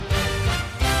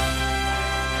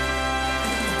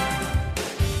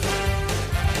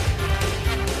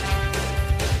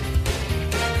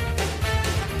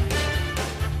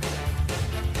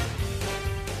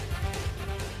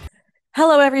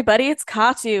Hello, everybody. It's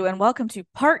Katu, and welcome to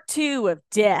part two of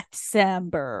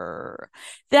December.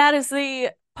 That is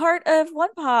the part of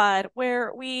One Pod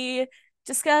where we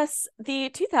discuss the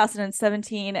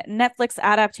 2017 Netflix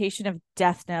adaptation of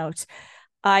Death Note.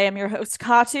 I am your host,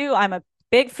 Katu. I'm a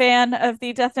big fan of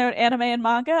the Death Note anime and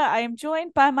manga. I am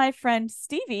joined by my friend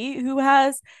Stevie, who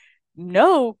has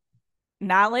no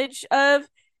knowledge of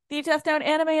the Death Note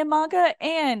anime and manga,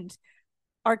 and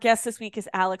our guest this week is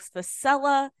Alex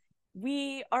Vasella.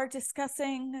 We are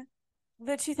discussing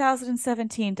the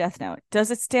 2017 Death Note.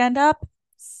 Does it stand up?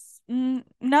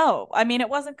 No. I mean, it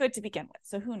wasn't good to begin with,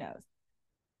 so who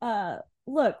knows?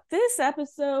 Look, this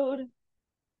episode,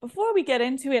 before we get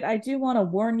into it, I do want to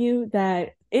warn you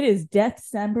that it is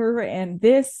December, and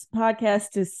this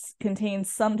podcast contains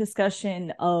some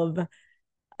discussion of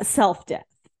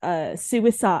self-death,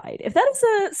 suicide. If that is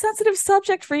a sensitive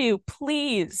subject for you,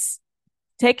 please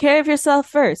take care of yourself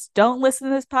first. Don't listen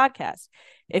to this podcast.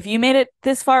 If you made it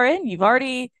this far in, you've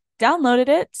already downloaded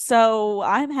it. So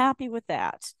I'm happy with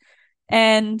that.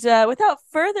 And without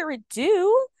further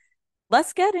ado,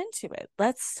 let's get into it.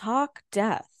 Let's talk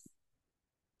death.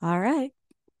 All right.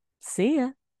 See ya.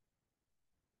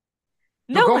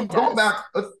 So No one going does. back,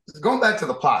 going back to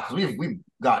the plot because we've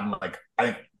gotten like I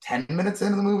think 10 minutes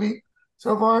into the movie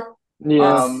so far.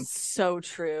 Yeah. Um, So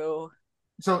true.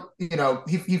 so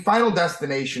he Final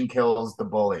Destination kills the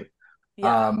bully.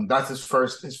 Yeah. That's his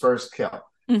first kill.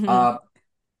 Mm-hmm. Uh,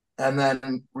 and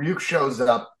then Ryuk shows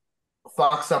up,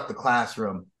 fucks up the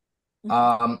classroom. Mm-hmm.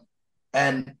 Um,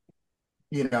 and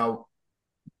you know,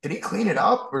 did he clean it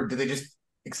up or did they just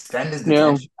extend his Yeah.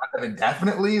 detention kind of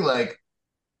indefinitely? Like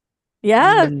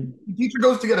Yeah. the teacher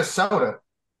goes to get a soda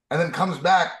and then comes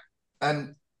back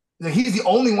and he's the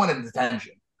only one in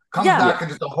detention. Comes Yeah. back and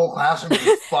just the whole classroom is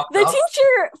just fucked The up.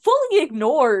 teacher fully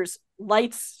ignores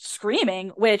Light's screaming,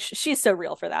 which she's so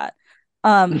real for that.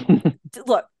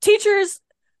 Look, teachers,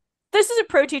 this is a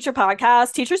pro teacher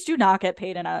podcast. Teachers do not get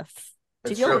paid enough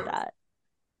to It's deal with true. that.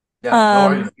 Yeah, no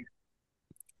Um, worries.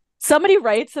 Somebody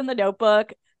writes in the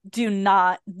notebook,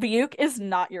 Ryuk is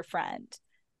not your friend.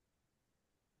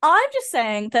 I'm just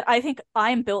saying that I think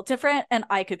I'm built different and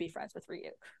I could be friends with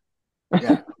Ryuk.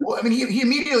 Yeah. Well, I mean, he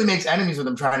immediately makes enemies with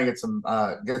him trying to get some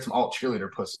alt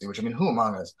cheerleader pussy, which I mean, who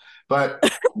among us? But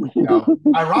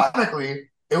ironically,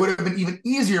 it would have been even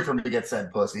easier for him to get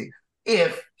said pussy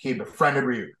if he befriended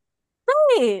Ryu.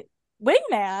 Right. Wingman.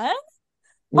 Yeah.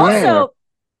 Also,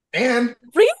 And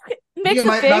Ryuk he makes a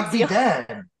might big not be deal. dead.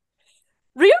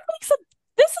 Ryuk makes a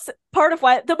this is part of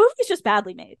why the movie is just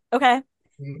badly made, okay?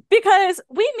 Mhm. Because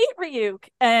we meet Ryuk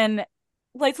and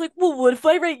Light's like, well, what if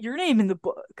I write your name in the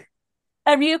book?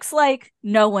 And Ryuk's like,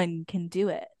 no one can do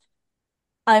it.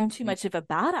 I'm too much of a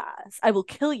badass. I will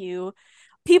kill you.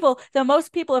 The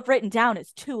most people have written down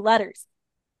is 2 letters.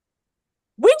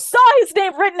 We saw his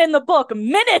name written in the book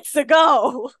minutes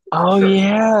ago. Oh Sure.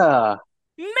 yeah.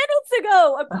 Minutes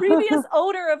ago, a previous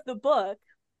owner of the book.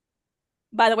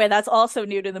 By the way, that's also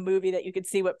new to the movie that you could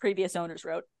see what previous owners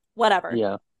wrote. Whatever.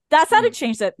 Yeah. That's not a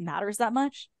change that matters that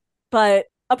much. But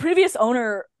a previous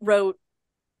owner wrote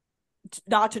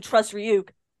not to trust Ryuk.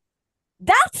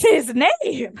 That's his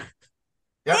name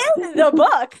Yep. in the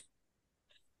book.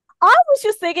 I was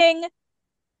just thinking,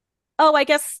 oh, I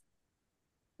guess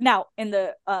now in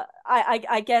the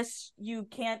I guess you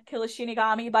can't kill a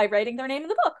Shinigami by writing their name in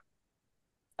the book.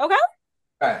 Okay?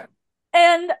 Right.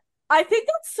 And I think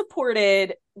that's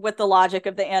supported with the logic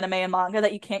of the anime and manga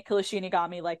that you can't kill a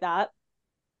Shinigami like that.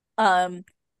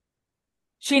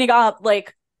 Shinigami,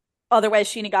 like, otherwise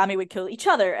Shinigami would kill each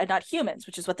other and not humans,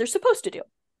 which is what they're supposed to do.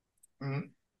 Mm-hmm.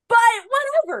 But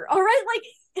whatever, all right? Like,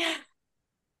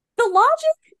 the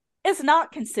logic is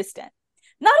not consistent.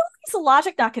 Not only is the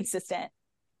logic not consistent,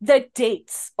 the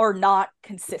dates are not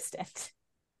consistent.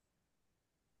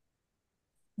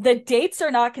 The dates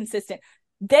are not consistent.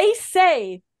 They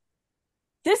say,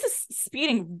 this is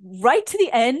speeding right to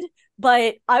the end,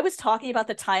 but I was talking about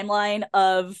the timeline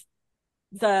of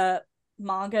the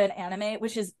manga and anime,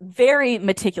 which is very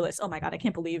meticulous. Oh my god, I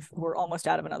can't believe we're almost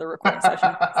out of another recording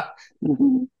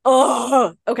session.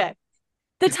 Oh, okay.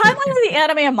 The timeline of the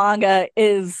anime and manga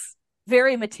is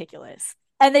very meticulous,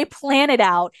 and they plan it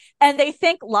out, and they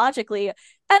think logically, and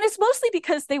it's mostly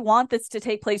because they want this to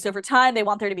take place over time. They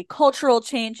want there to be cultural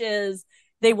changes.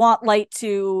 They want Light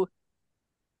to,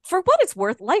 for what it's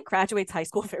worth, Light graduates high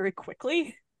school very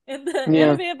quickly in the Yeah.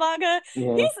 anime and manga.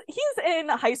 Yeah. He's in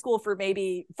high school for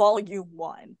maybe volume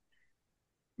 1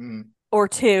 Mm. or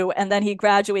 2, and then he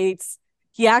graduates.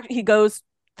 He goes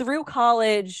through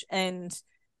college and,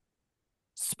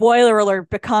 spoiler alert,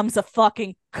 becomes a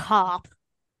fucking cop.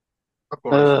 Of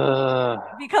course. Uh,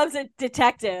 Becomes a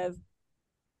detective.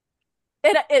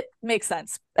 it makes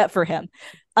sense for him.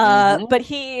 Mhm. But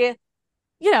he,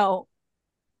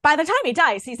 by the time he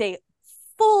dies, he's a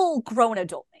full grown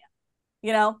adult man.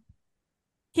 You know,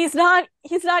 he's not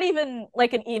even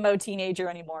like an emo teenager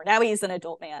anymore. Now he's an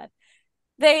adult man.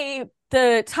 The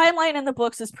timeline in the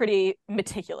books is pretty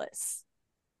meticulous.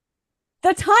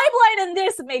 The timeline in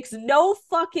this makes no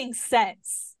fucking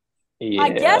sense. I Yeah.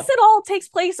 guess it all takes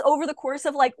place over the course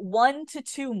of like 1 to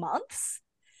 2 months.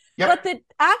 But Yep. the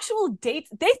actual dates,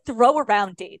 they throw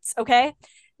around dates, okay?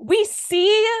 We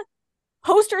see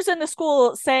posters in the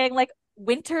school saying like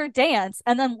winter dance,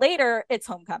 and then later it's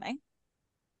homecoming.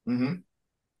 Hmm.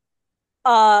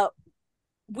 Uh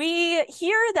we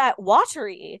hear that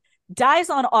Watery dies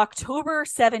on October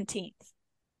 17th.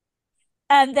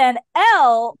 And then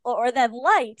L, or then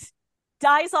Light,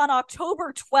 dies on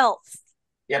October 12th.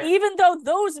 Yep. Even though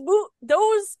those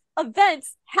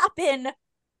events happen,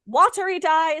 Watery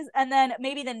dies, and then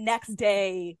maybe the next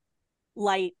day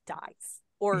Light dies.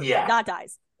 Or Yeah. not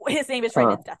dies. His name is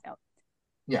written in Death Note.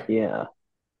 Yeah. Yeah.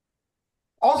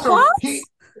 Also, What?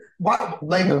 what,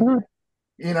 like, I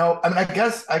mean, I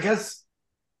guess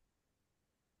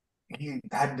he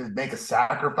had to make a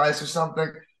sacrifice or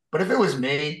something. But if it was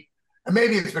me, and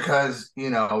maybe it's because,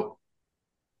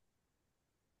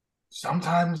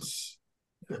 sometimes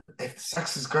if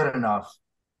sex is good enough,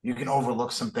 you can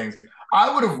overlook some things.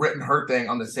 I would have written her thing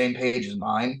on the same page as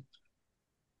mine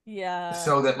Yeah.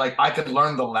 so that like I could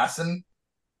learn the lesson,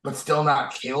 but still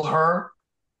not kill her.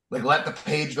 Like let the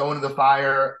page go into the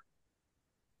fire.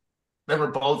 They were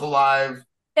both alive.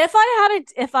 If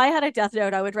I had a Death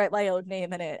Note, I would write my own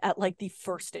name in it at like the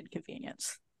first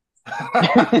inconvenience.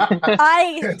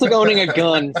 I It's like owning a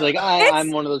gun. It's like I'm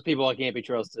it's one of those people I can't be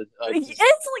trusted. it's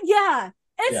yeah.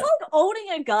 It's Yeah. like owning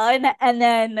a gun and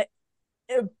then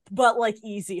but like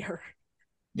easier.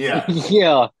 Yeah.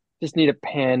 Yeah, just need a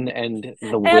pen and the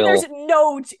And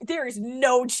will. there's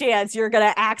no chance you're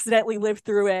gonna accidentally live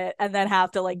through it and then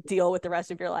have to like deal with the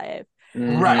rest of your life.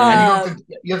 Right. And Mhm.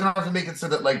 you don't have to make it so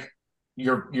that like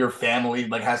your family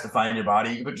like has to find your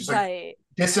body, but just like Right.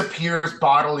 disappears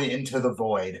bodily into the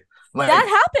void. Like That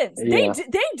happens. Yeah.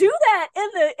 They do that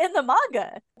in the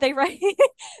manga. They write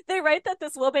they write that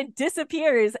this woman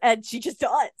disappears and she just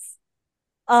does.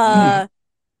 Uh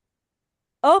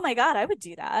oh my god, I would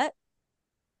do that.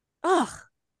 Ugh.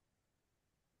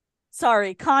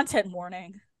 Sorry, content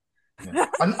warning. yeah.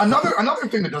 Another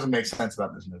thing that doesn't make sense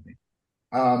about this movie.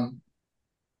 Um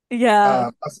Yeah.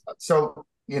 so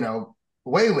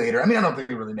way later. I mean, I don't think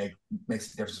it really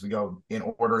makes a difference if we go in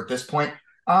order at this point.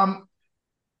 Um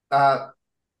uh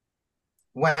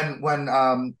when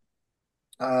what's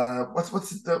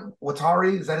the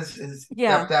Watari? Is that his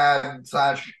Yeah. stepdad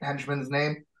slash henchman's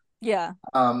name? Yeah.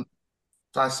 Um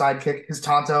sidekick, his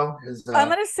Tonto, his I'm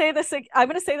gonna say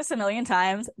this a million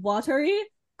times. Watari,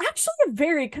 actually a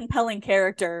very compelling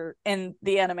character in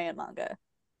the anime and manga.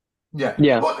 yeah.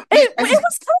 Yeah. Well, It and was kind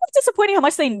of disappointing how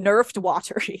much they nerfed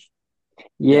Watari.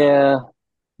 yeah, Yeah.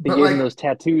 They but gave him like those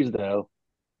tattoos though.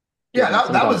 yeah, Give him that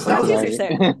some that kind of was that was Tattoos are also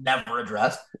personality. sick. never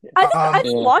addressed. I think Um,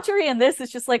 Yeah. Watari in this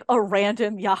is just like a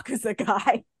random Yakuza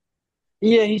guy.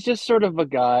 Yeah, he's just sort of a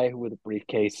guy with a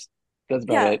briefcase. That's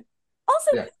about Yeah. it. Also,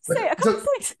 yeah, but say a couple so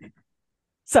things.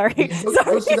 Sorry. he Sorry.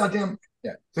 goes to goddamn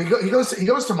yeah. So he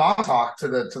goes to Montauk to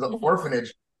the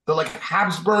orphanage, the like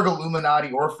Habsburg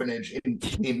Illuminati orphanage in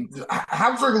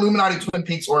Habsburg Illuminati Twin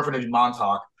Peaks orphanage in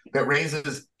Montauk that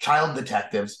raises child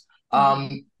detectives.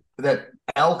 That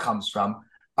L comes from.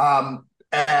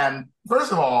 And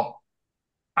first of all,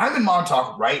 I'm in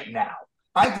Montauk right now.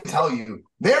 I can tell you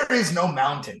there is no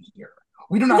mountain here.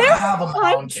 We do not There's have a pine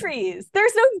mountain. trees.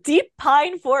 There's no deep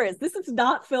pine forest. This is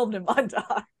not filmed in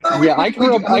Montauk. No, Yeah, I we do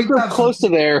grew up have some. close to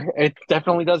there. It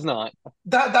definitely does not.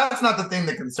 That's not the thing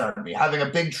that concerned me. Having a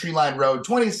big tree line road,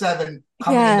 27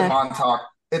 coming into Yeah. Montauk.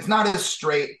 It's not as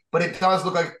straight, but it does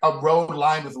look like a road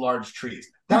lined with large trees.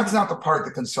 That's not the part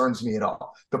that concerns me at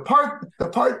all. The part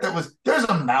that was there's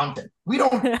a mountain. We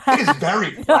don't. It is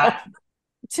very No, flat.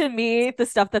 to me, the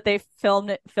stuff that they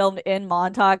filmed in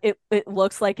Montauk, it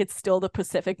looks like it's still the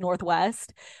Pacific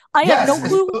Northwest. I have no Yes, Mhm.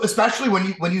 clue. especially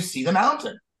when you see the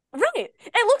mountain. Right.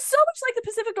 It looks so much like the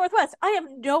Pacific Northwest. I have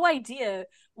no idea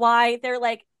why they're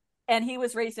like, and he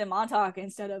was raised in Montauk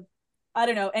instead of, I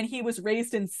don't know, and he was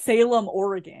raised in Salem,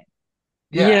 Oregon.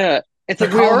 Yeah, Yeah, it's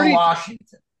like Tacoma,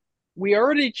 Washington. we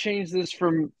already changed this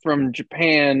from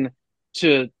Japan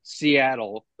to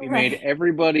Seattle. We made Right.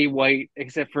 everybody white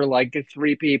except for like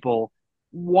three people.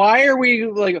 Why are we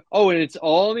like, oh, and it's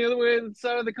all on the other way of the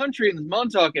side of the country in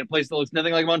Montauk, in a place that looks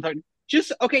nothing like Montauk?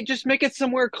 Just make it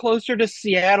somewhere closer to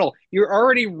Seattle. You're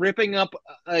already ripping up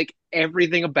like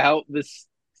everything about this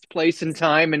place and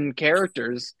time and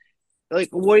characters. Like,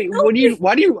 what do you,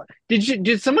 why do you,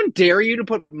 did someone dare you to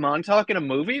put Montauk in a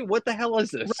movie? What the hell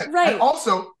is this? Right. And Right.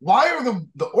 also, why are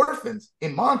the orphans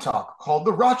in Montauk called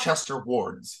the Rochester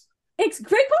Wards? It's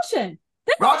great question.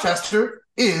 Rochester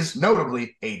is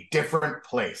notably a different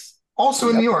place. Also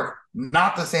in New York,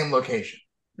 not the same location.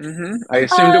 I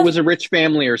assumed it was a rich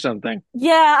family or something.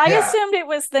 Yeah, I Yeah. assumed it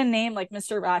was the name like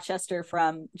Mr. Rochester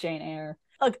from Jane Eyre.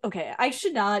 Okay, I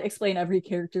should not explain every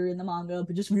character in the manga,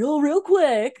 but just real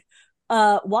quick.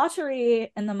 Watari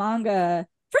in the manga,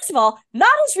 first of all,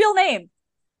 not his real name.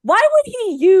 Why would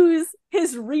he use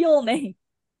his real name?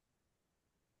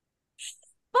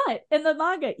 But in the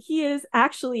manga, he is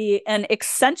actually an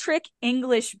eccentric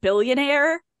English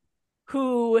billionaire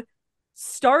who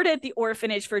started the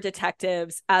orphanage for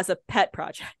detectives as a pet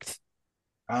project.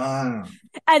 Ah.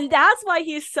 And that's why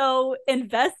he's so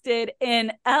invested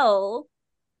in L,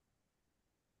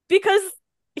 because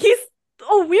he's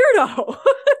a weirdo.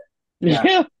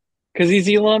 Yeah, because he's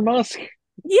Elon Musk.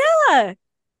 Yeah.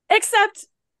 Except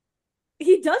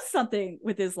he does something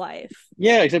with his life.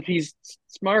 Yeah, except he's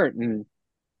smart and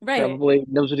Right. probably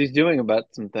knows what he's doing about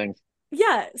some things.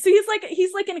 Yeah. So he's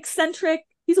like an eccentric,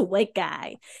 he's a white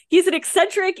guy. He's an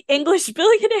eccentric English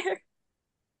billionaire.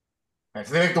 Right,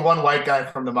 so they make the one white guy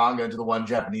from the manga into the one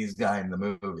Japanese guy in the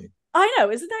movie. I know,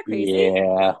 isn't that crazy?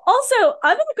 Yeah. Also,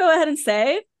 I'm gonna go ahead and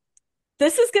say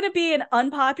this is gonna be an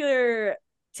unpopular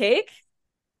take.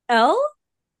 L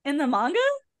in the manga,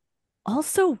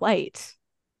 also white.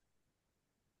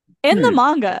 In the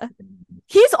manga,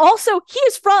 he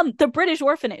is from the British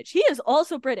orphanage. He is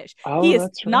also British. Oh, he is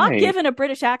that's not right. given a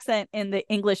British accent in the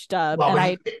English dub. Well,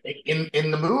 And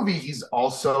in the movie, he's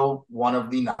also one of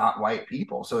the not white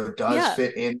people, so it does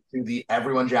fit into the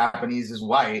everyone Japanese is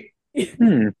white.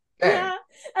 Yeah,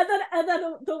 and then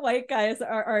the white guys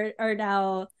are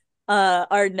now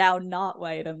not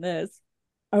white in this.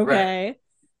 Okay, Right.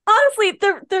 honestly,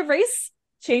 the race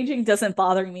changing doesn't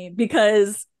bother me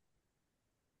because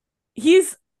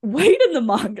he's white in the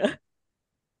manga.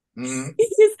 Mhm.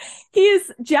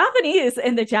 He's Japanese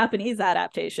in the Japanese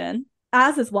adaptation,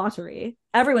 as is Watari.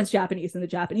 Everyone's Japanese in the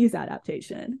Japanese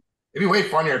adaptation. It'd be way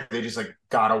funnier if they just like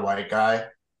got a white guy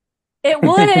It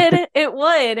would, it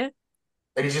would.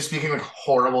 and he's just speaking like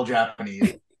horrible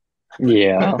Japanese.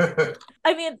 Yeah.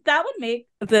 I mean, that would make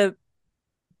the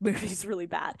movies really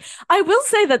bad. I will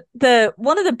say that the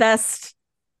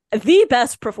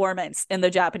best performance in the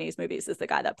Japanese movies is the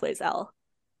guy that plays L.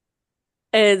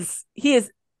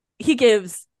 He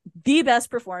gives the best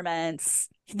performance.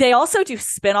 They also do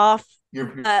spin-off.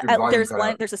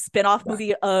 There's a spin-off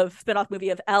movie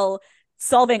of L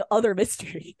solving other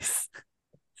mysteries.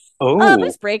 Oh,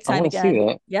 it's break I time want to see again.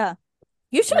 that. Yeah.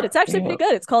 You should. It's actually pretty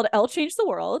good. It's called L Changed the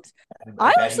World.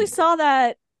 I actually saw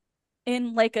that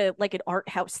in like an art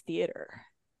house theater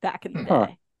back in the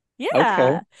day. Yeah.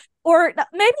 Okay. Or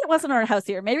maybe it wasn't an art house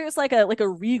theater. Maybe it was like a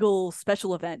Regal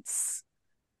special events.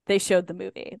 They showed the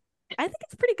movie. I think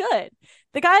it's pretty good.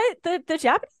 The guy, the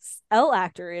Japanese L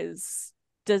actor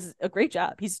does a great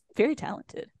job. He's very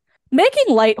talented.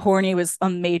 Making Light horny was a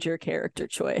major character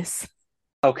choice.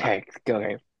 Okay.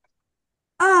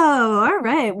 Oh, all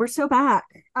right. We're so back.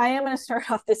 I am going to start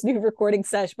off this new recording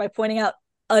session by pointing out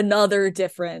another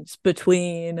difference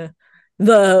between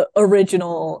the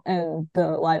original and the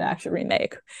live action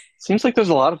remake. Seems like there's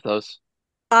a lot of those.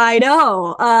 I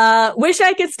know. Wish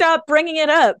I could stop bringing it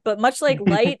up, but much like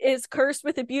Light is cursed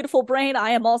with a beautiful brain,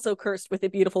 I am also cursed with a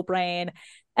beautiful brain,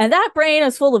 and that brain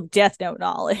is full of Death Note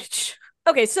knowledge.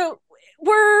 Okay, so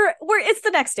we're it's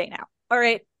the next day now. All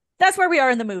right, that's where we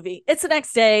are in the movie. It's the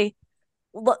next day.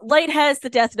 Light has the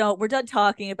Death Note. We're done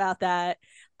talking about that.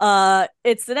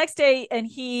 It's the next day, and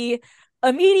he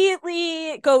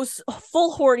immediately goes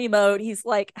full horny mode. He's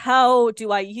like, how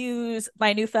do I use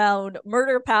my newfound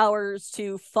murder powers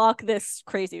to fuck this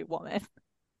crazy woman?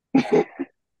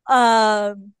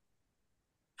 I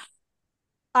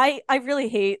really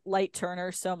hate Light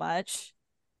Turner so much.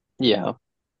 Yeah.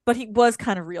 But he was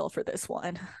kind of real for this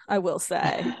one, I will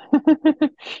say.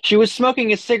 She was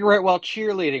smoking a cigarette while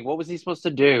cheerleading. What was he supposed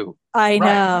to do? I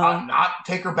know. Not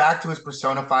take her back to his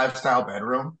Persona 5 style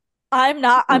bedroom. I'm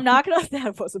not gonna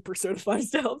that was a Persona 5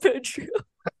 style bedroom.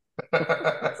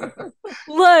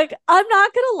 Look, I'm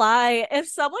not gonna lie. If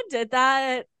someone did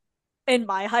that in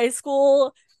my high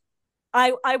school,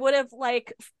 I would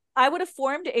have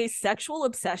formed a sexual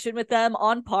obsession with them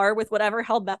on par with whatever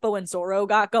Helmeppo and Zoro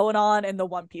got going on in the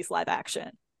One Piece live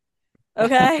action.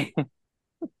 Okay?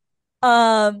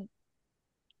 But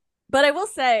I will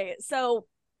say, so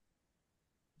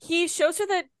he shows her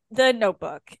the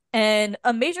notebook, and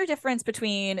a major difference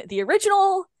between the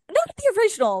original not the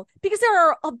original, because there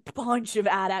are a bunch of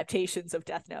adaptations of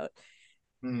Death Note.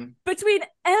 Mhm. Between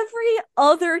every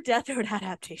other Death Note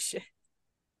adaptation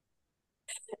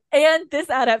and this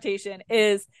adaptation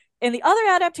is, in the other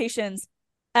adaptations,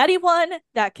 anyone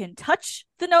that touches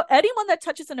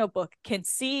the notebook can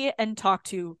see and talk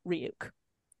to Ryuk.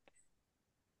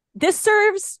 This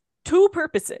serves two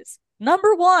purposes.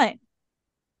 Number one,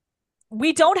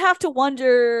 we don't have to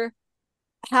wonder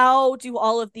how do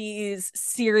all of these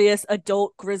serious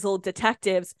adult grizzled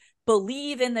detectives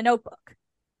believe in the notebook.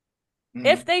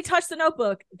 If they touch the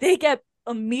notebook, they get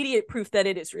immediate proof that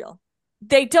it is real.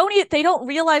 They don't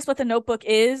realize what the notebook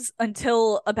is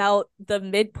until about the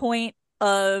midpoint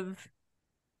of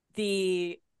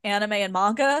the anime and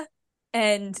manga,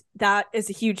 and that is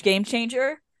a huge game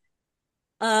changer.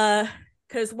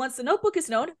 Because once the notebook is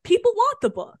known, people want the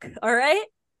book, all right?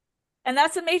 And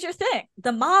that's a major thing.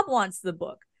 The mob wants the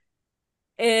book.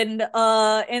 In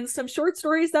some short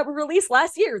stories that were released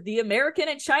last year, the American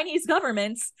and Chinese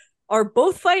governments are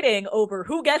both fighting over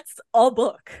who gets a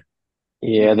book.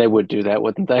 Yeah, they would do that,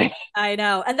 wouldn't they? I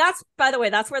know. And that's, by the way,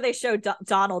 that's where they showed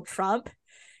Donald Trump.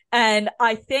 And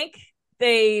I think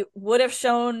they would have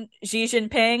shown Xi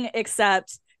Jinping,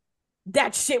 except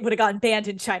that shit would have gotten banned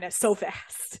in China so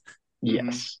fast.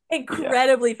 Yes.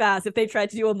 Incredibly fast if they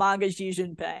tried to do a manga Xi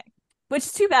Jinping. Which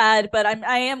is too bad, but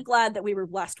I am glad that we were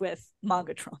blessed with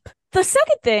manga Trump. The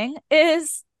second thing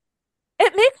is,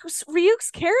 it makes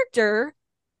Ryuk's character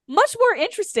much more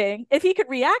interesting if he could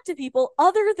react to people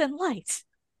other than Light.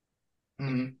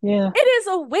 Yeah. It is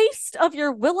a waste of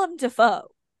your Willem Dafoe.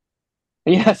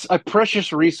 Yes, a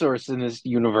precious resource in this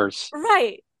universe.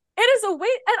 Right. It is a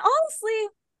waste. And honestly,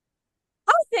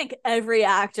 I think every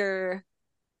actor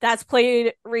that's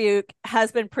played Ryuk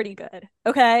has been pretty good.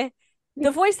 Okay?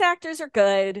 The voice actors are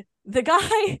good. The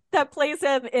guy that plays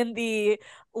him in the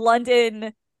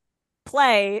London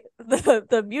play,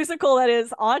 the musical that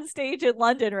is on stage in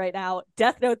London right now,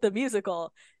 Death Note the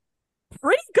musical,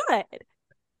 pretty good.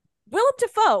 Willem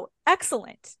Dafoe,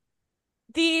 excellent.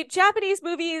 The Japanese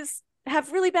movies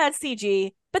have really bad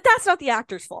CG, but that's not the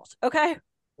actor's fault, okay?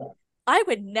 I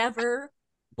would never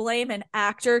blame an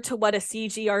actor to what a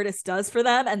CG artist does for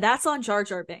them, and that's on Jar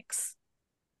Jar Binks.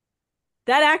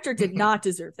 That actor did not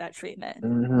deserve that treatment.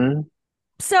 Mm-hmm.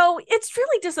 So it's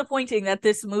really disappointing that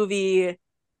this movie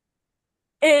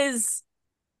is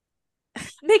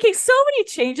making so many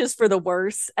changes for the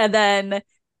worse, and then,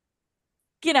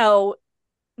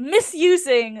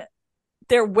 misusing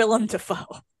their Willem Dafoe.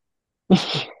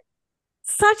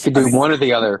 Such Could do one or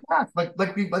the other. Yeah,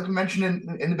 like we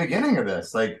mentioned in the beginning of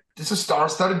this, like just a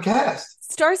star-studded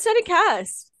cast. Star-studded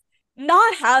cast.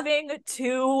 Not having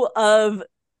two of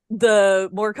the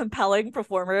more compelling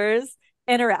performers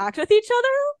interact with each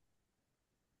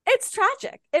other, it's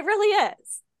tragic. It really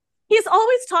is. He's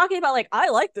always talking about, like, I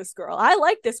like this girl,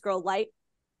 Light.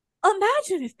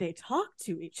 Imagine if they talked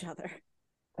to each other.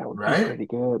 That would Right? be pretty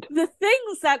good. The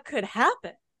things that could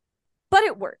happen. But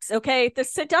it works, okay? The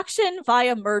seduction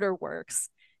via murder works.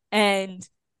 And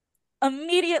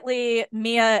immediately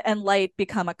Mia and Light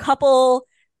become a couple.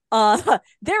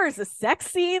 There is a sex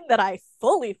scene that I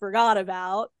fully forgot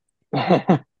about.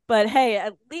 But hey,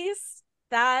 at least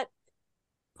that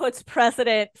puts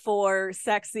precedent for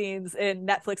sex scenes in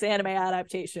Netflix anime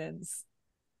adaptations.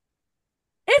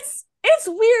 It's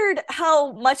weird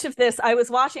how much of this I was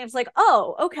watching. I was like,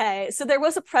 oh, okay. So there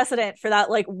was a precedent for that,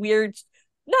 like,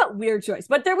 not weird choice,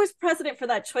 but there was precedent for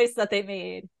that choice that they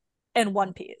made in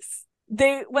One Piece.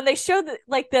 When they showed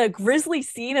the grisly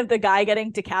scene of the guy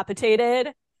getting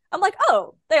decapitated, I'm like,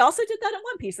 oh, they also did that in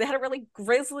One Piece. They had a really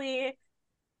grisly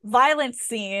violent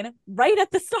scene right at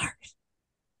the start.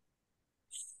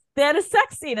 They had a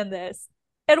sex scene in this.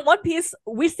 In One Piece,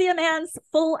 we see a man's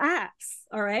full ass,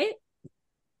 all right?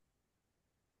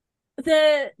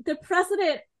 The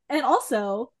precedent, and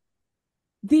also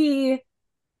the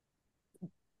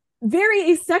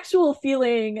very asexual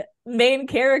feeling main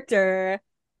character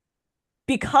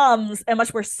becomes a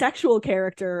much more sexual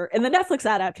character in the Netflix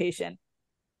adaptation.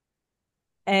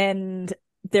 And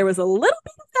there was a little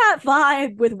bit of that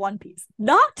vibe with One Piece.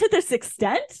 Not to this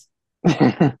extent.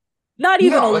 Not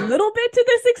even little bit to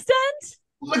this extent.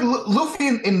 Like Luffy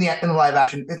in the live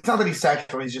action, it's not that he's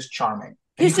sexual, he's just charming.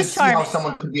 And He's you just can see charming. how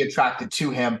someone could be attracted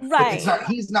to him. Right.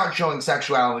 He's not showing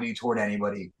sexuality toward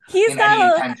anybody. He's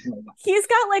got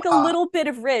like a Uh, little bit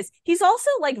of riz. He's also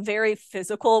like very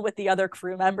physical with the other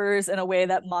crew members in a way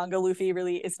that manga Luffy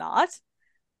really is not.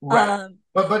 Right.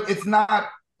 But it's not,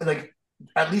 like,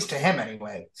 at least to him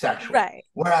anyway, sexual. Right.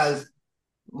 Whereas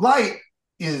Light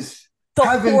is The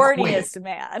heaven horniest queen.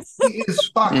 man. He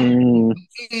is fucking.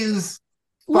 He is.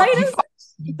 Light He is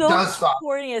fucks he the does fuck.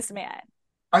 horniest man.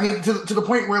 I mean, to the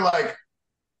point where like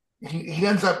he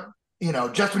ends up,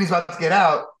 just when he's about to get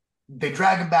out, they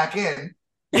drag him back in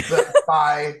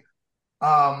by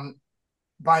um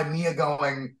by Mia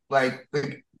going like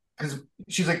because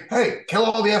she's like, hey, kill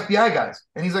all the FBI guys,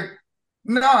 and he's like,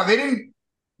 no, they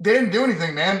didn't do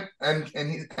anything, man, and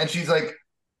she's like,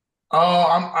 oh,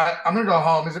 I'm gonna go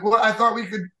home. He's like, well, I thought we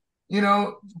could,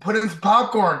 put in some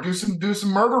popcorn, do some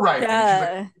murder writing.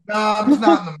 And she's like, no, I'm just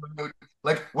not in the mood.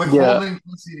 Like withholding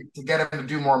pussy to get him to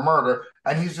do more murder,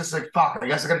 and he's just like, fuck, I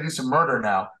guess I gotta do some murder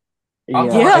now.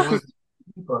 Yeah.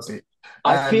 Pussy.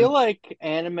 I feel like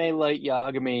Anime Light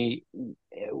Yagami,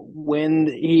 when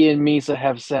he and Misa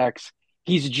have sex,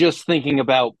 he's just thinking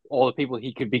about all the people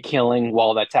he could be killing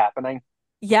while that's happening.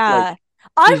 Yeah.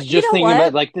 He's just thinking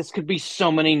about like this could be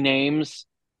so many names,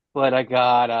 but I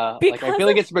gotta like I feel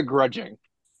like it's begrudging.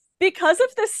 Because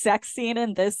of the sex scene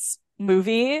in this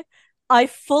movie, I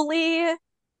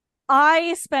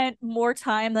spent more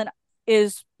time than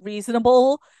is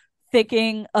reasonable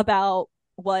thinking about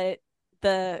what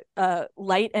the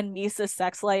Light and Misa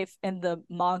sex life in the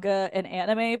manga and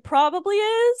anime probably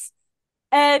is.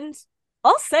 And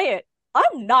I'll say it,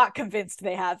 I'm not convinced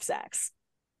they have sex.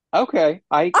 Okay.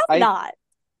 I'm not.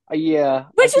 Yeah.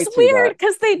 Which is weird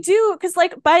because they do, because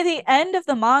like by the end of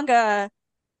the manga,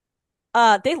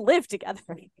 they live together.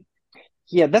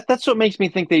 Yeah, that's what makes me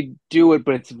think they do it,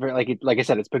 but it's very like I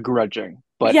said, it's begrudging.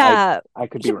 But yeah, I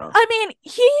could be wrong. I mean,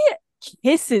 he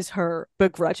kisses her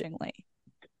begrudgingly.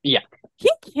 Yeah. He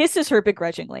kisses her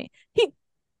begrudgingly. He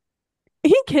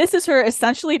kisses her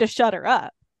essentially to shut her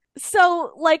up.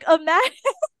 So like imagine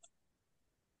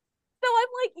So I'm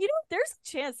like, there's a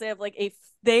chance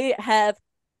they have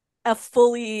a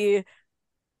fully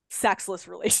sexless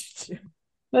relationship.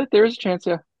 There is a chance,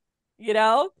 yeah.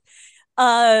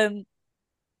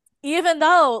 Even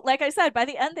though, like I said, by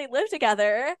the end they live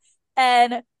together,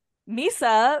 and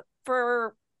Misa,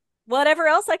 for whatever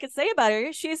else I could say about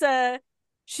her, she's a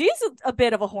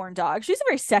bit of a horn dog. She's a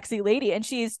very sexy lady, and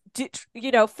she's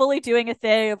fully doing a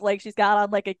thing of like she's got on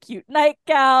like a cute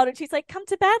nightgown, and she's like, "Come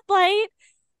to bed, Light,"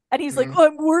 and he's like,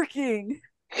 "I'm working.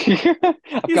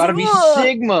 I've got to be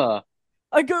Sigma.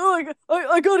 I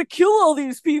got to kill all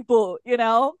these people."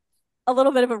 A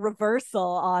little bit of a reversal,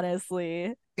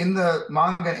 honestly. In the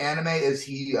manga and anime, is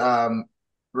he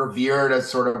revered as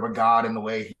sort of a god in the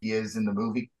way he is in the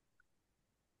movie?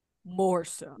 More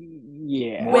so.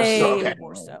 Yeah.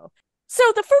 More so. So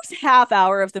the first half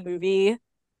hour of the movie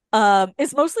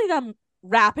is mostly them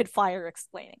rapid fire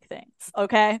explaining things,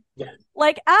 okay? Yeah.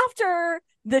 Like after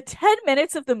the 10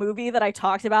 minutes of the movie that I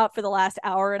talked about for the last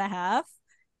hour and a half,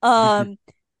 the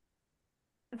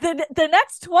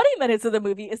next 20 minutes of the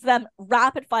movie is them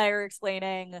rapid fire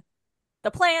explaining the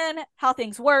plan, how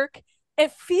things work.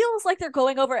 It feels like they're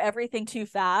going over everything too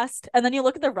fast. And then you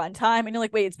look at the runtime and you're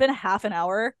like, wait, it's been a half an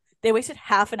hour. They wasted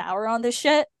half an hour on this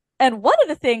shit. And one of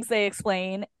the things they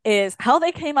explain is how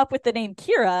they came up with the name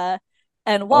Kira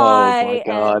and why.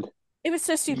 Oh my god. It was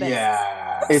so stupid.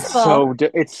 Yeah. It's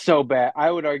so bad.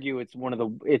 I would argue it's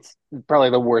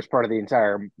probably the worst part of the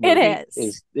entire movie. It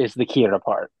is the Kira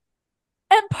part.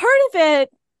 And part of it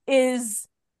is,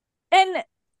 and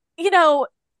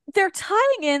they're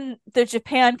tying in the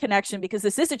Japan connection because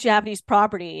this is a Japanese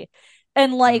property.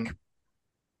 And like,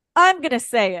 I'm going to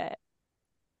say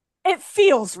it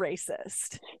feels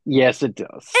racist. Yes, it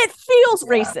does. It feels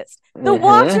racist.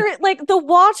 The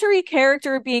Watery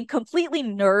character being completely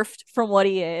nerfed from what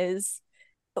he is.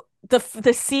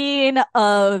 The scene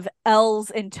of L's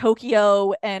in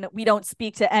Tokyo and we don't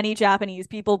speak to any Japanese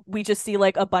people. We just see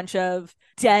like a bunch of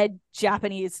dead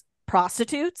Japanese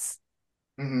prostitutes.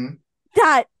 Mm-hmm.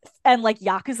 That and like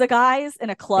Yakuza guys in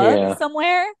a club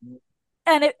somewhere.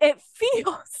 And it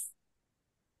feels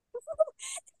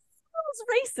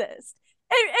racist.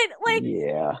 And like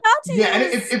and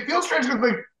it feels strange because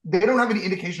like they don't have any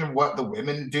indication of what the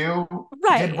women did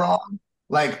wrong.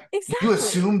 Like you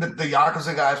assume that the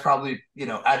Yakuza guys probably,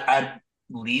 at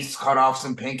least cut off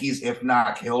some pinkies, if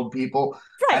not killed people.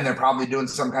 Right. And they're probably doing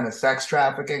some kind of sex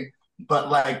trafficking. But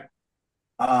like,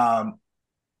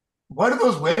 what do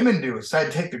those women do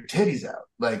aside take their titties out?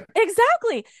 Like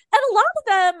exactly. And a lot of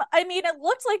them, I mean, it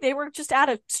looks like they were just at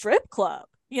a strip club,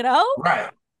 Right.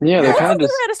 Yeah, they're kind of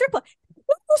just at a strip club.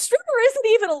 The stripper isn't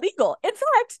even illegal. In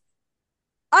fact,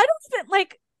 I don't even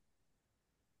like.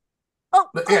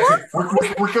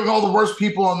 We're killing all the worst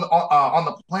people on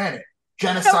the planet: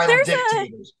 genocidal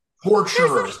dictators,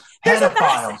 torturers,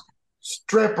 pedophiles,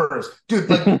 strippers. Dude,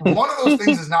 like one of those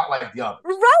things is not like the other.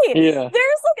 Right? Yeah.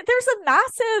 There's a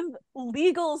massive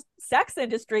legal sex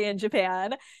industry in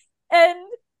Japan, and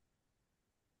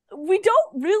we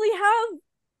don't really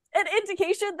have an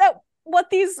indication that what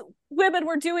these women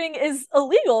were doing is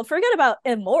illegal. Forget about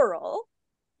immoral,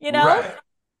 you know?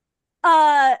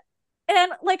 Right.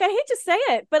 And like, I hate to say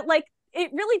it, but like,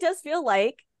 it really does feel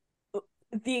like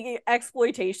the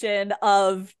exploitation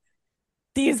of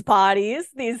these bodies,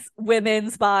 these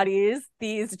women's bodies,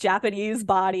 these Japanese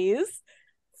bodies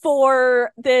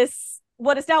for this,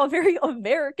 what is now a very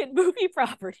American movie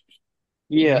property.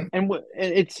 Yeah, Mhm.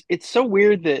 and it's so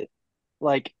weird that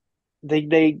like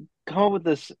they come up with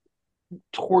this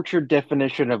tortured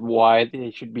definition of why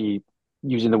they should be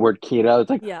using the word Kira. It's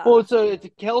like, well, Yeah. it's a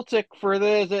Celtic for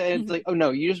this, and it's Mhm. like, oh no,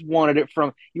 you just wanted it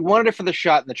from you wanted it for the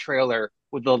shot in the trailer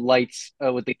with the lights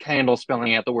with the candle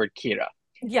spelling out the word Kira.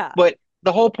 Yeah. But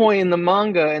the whole point in the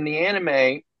manga and the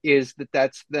anime is that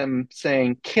that's them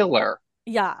saying killer.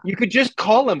 Yeah. You could just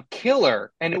call him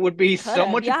killer, and it would be Could so have.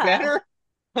 much Yeah. better.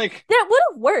 Like, That would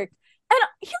have worked. And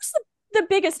here's the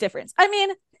biggest difference. I mean,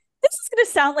 this is going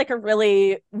to sound like a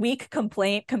really weak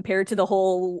complaint compared to the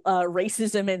whole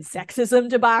racism and sexism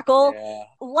debacle. yeah,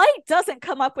 Light doesn't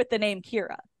come up with the name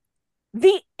Kira.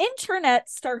 The internet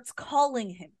starts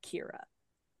calling him Kira.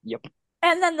 yep,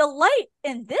 And then the Light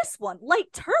in this one,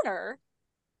 Light Turner,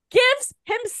 gives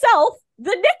himself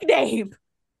the nickname,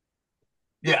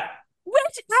 Yeah.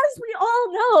 which, as we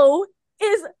all know,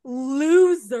 is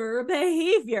loser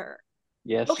behavior.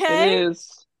 yes, Okay? it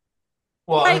is.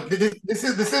 Well, Like, this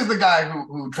is the guy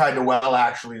who tried to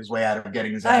actually his way out of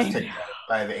getting his ass kicked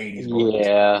by the 80s bullies.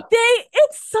 Yeah,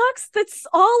 it sucks that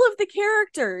all of the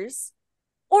characters,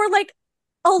 or like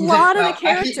a He's lot of the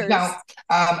actually,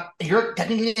 characters, you're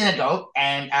technically an adult,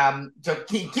 and so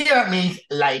Kira means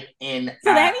like in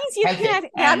so that means you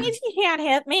Celtic, can't, and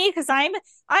hit me because I'm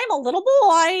a little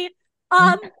boy.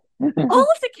 All of the oh,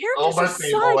 characters are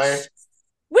birthday boy. such,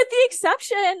 with the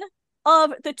exception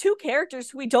of the two characters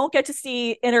who we don't get to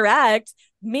see interact,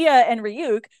 Mia and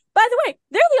Ryuk. By the way,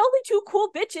 they're the only two cool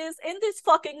bitches in this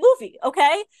fucking movie,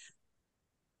 okay?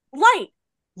 Light,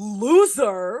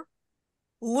 loser.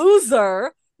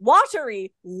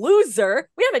 Watery, loser.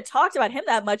 We haven't talked about him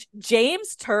that much.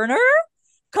 James Turner,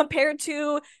 compared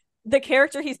to the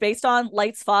character he's based on,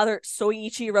 Light's father,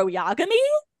 Soichiro Yagami.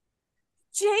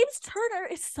 James Turner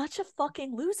is such a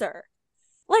fucking loser.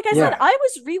 Like I said, I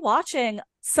was rewatching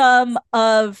some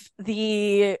of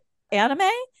the anime,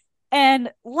 and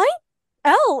Light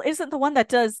L isn't the one that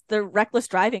does the reckless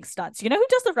driving stunts. You know who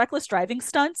does the reckless driving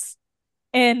stunts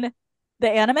in the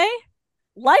anime?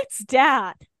 Light's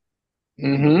dad.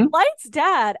 mm-hmm. Light's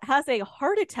dad has a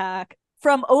heart attack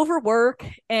from overwork,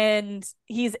 and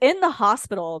he's in the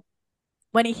hospital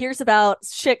when he hears about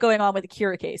shit going on with the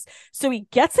Kira case. So he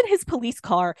gets in his police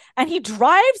car and he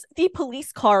drives the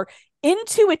police car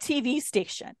into a TV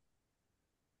station.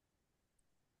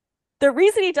 The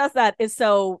reason he does that is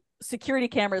so security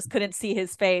cameras couldn't see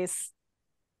his face,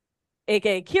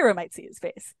 aka Kira might see his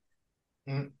face.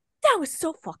 Mm. That was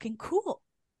so fucking cool.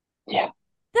 Yeah.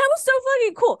 That was so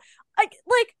fucking cool.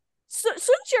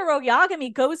 Sunjiro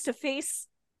Yagami goes to face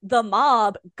the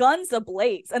mob, guns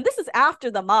ablaze, and this is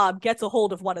after the mob gets a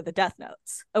hold of one of the Death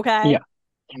Notes. Okay. Yeah.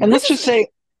 And let's just say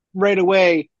right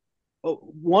away,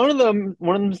 one of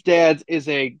them's dads is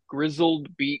a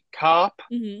grizzled beat cop.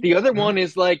 Mm-hmm. The other one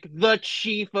is like the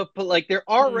chief of like they're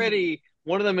already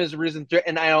one of them is risen threat,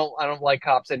 and I don't like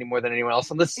cops any more than anyone else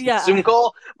on this Zoom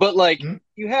call. But like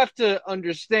you have to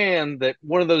understand that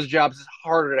one of those jobs is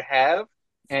harder to have,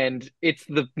 and it's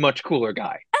the much cooler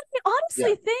guy. And I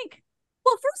honestly think,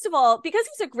 well, first of all, because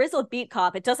he's a grizzled beat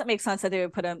cop, it doesn't make sense that they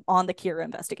would put him on the Kira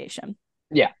investigation.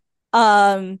 Yeah.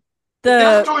 It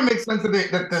doesn't totally make sense that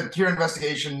the Kira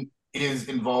investigation is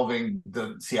involving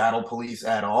the Seattle police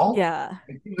at all. Yeah.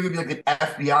 It would be like an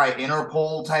FBI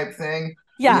Interpol type thing.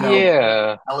 Yeah.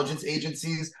 Yeah. Intelligence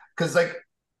agencies. Because like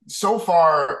so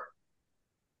far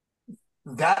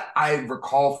that I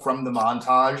recall from the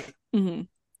montage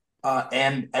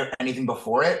and anything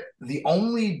before it, the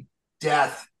only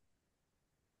death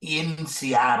in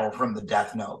Seattle from the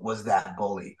Death Note was that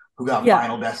bully who got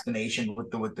Final Destination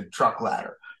with the truck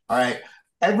ladder. All right.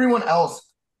 Everyone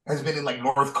else has been in like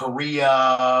North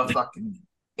Korea, fucking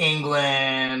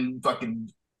England,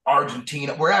 fucking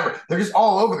Argentina, wherever. They're just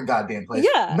all over the goddamn place.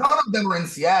 Yeah. None of them are in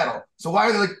Seattle. So why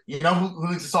are they like, you know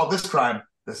who needs to solve this crime?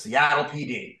 The Seattle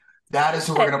PD. That is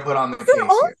who we're going to put on the case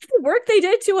all here. the work they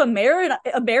did to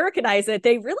Americanize it,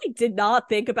 they really did not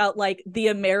think about like the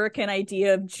American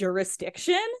idea of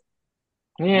jurisdiction.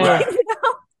 Yeah. Right. You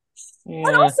know? Yeah.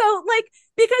 And also, like,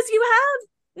 because you have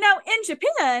now in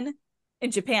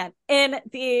Japan, in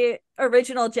the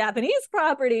original Japanese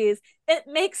properties, it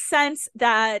makes sense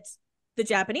that the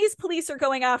Japanese police are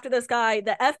going after this guy.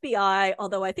 The FBI,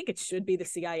 although I think it should be the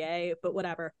CIA, but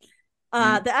whatever.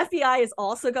 The FBI is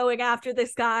also going after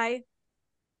this guy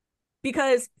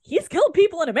because he's killed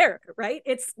people in America, right?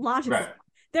 It's logical. Right.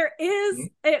 There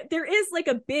is like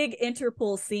a big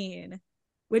Interpol scene,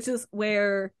 which is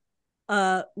where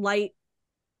Light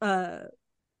or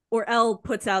L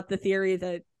puts out the theory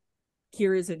that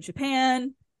Kira's in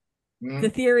Japan. The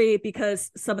theory, because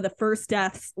some of the first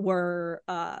deaths were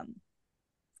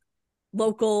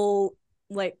local,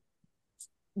 like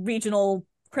regional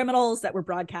criminals that were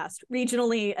broadcast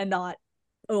regionally and not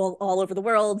all over the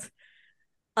world.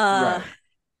 Right.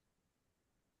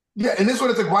 Yeah, and this one,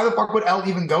 it's like, why the fuck would L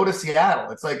even go to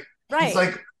Seattle? It's like, right.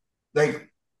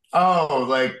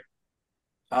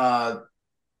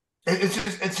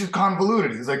 It's it's just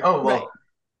convoluted. He's like, oh well,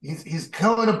 right. he's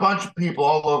killing a bunch of people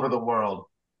all over the world,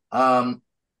 and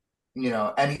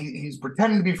he's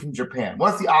pretending to be from Japan.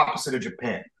 What's the opposite of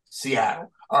Japan?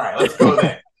 Seattle. All right, let's go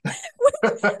there.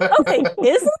 Okay,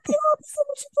 is it the opposite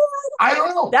of Japan? I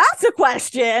don't know. That's a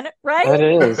question, right? That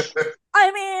is.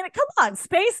 I mean, come on,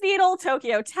 Space Needle,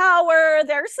 Tokyo Tower.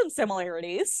 There's some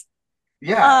similarities.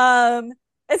 Yeah.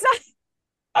 It's not.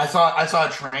 I saw a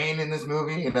train in this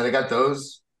movie. They got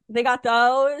those.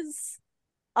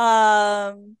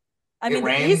 I mean, it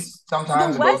rains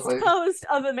sometimes. The West Coast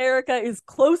of America is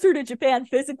closer to Japan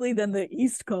physically than the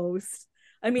East Coast.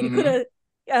 I mean, you could have.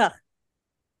 Yeah.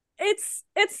 It's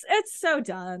so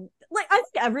dumb. Like, I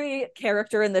think every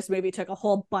character in this movie took a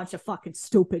whole bunch of fucking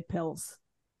stupid pills.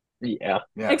 Yeah.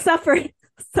 Except for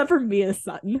Mia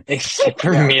Sutton. Except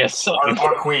for Mia Sutton.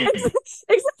 Our queen.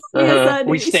 Except for Mia Sutton.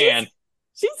 We stand.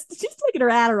 She's taking her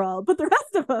Adderall, but the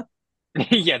rest of them.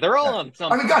 Yeah, they're all on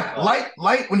something. I mean, God,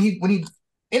 Light when he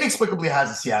inexplicably has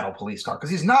a Seattle police car, because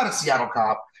he's not a Seattle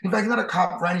cop. In fact, he's not a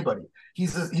cop for anybody.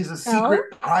 He's a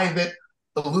secret private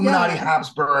Illuminati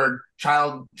Habsburg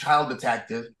child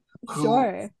detective who,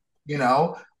 like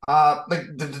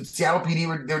the Seattle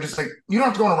PD they're just like, you don't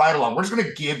have to go on a ride along. We're just going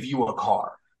to give you a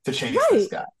car to chase this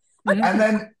guy. And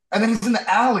then he's in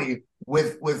the alley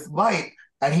with Light,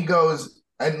 and he goes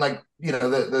and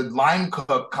the line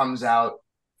cook comes out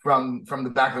from the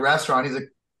back of the restaurant. He's like,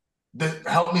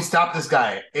 help me stop this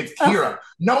guy. It's Kira.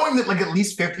 Knowing that at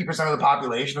least 50% of the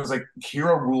population was like,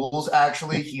 Kira rules,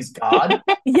 actually. He's God.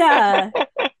 Yeah.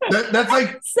 That's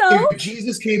like, so, if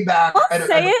Jesus came back and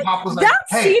the cop was like,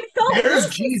 hey, there's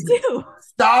Jesus.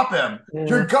 Stop him. Yeah.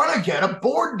 You're going to get a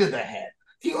board to the head.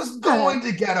 He was going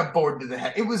to get a board to the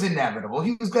head. It was inevitable.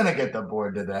 He was going to get the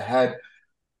board to the head.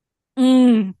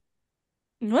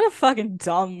 What a fucking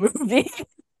dumb movie.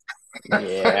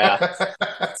 Yeah.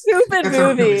 Stupid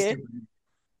movie. Really stupid.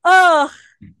 Oh,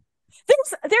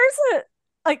 there's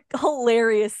a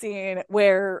hilarious scene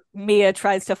where Mia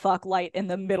tries to fuck Light in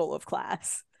the middle of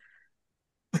class.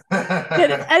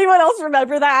 Did anyone else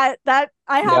remember that? That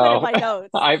I have it in my notes.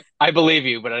 I believe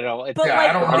you, but I don't. It's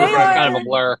I don't remember. It's kind of a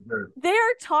blur. They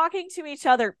are talking to each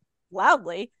other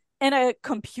loudly in a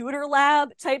computer lab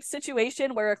type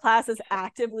situation where a class is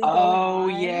actively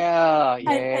going on.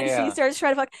 And she starts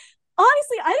trying to fuck.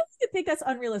 Honestly, I don't even think that's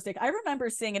unrealistic. I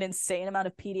remember seeing an insane amount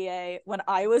of PDA when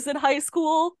I was in high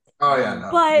school. Oh yeah,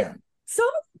 no, but some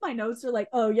of my notes are like,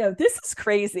 oh yeah, this is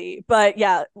crazy. But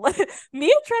yeah, Mia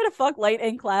trying to fuck Light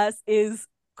in class is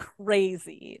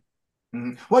crazy.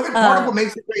 Mm-hmm. Well, I think part of what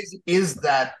makes it crazy is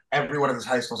that everyone at this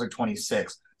high school is like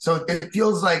 26, so it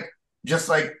feels like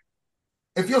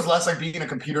it feels less like being in a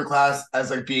computer class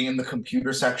as like being in the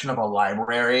computer section of a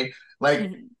library, like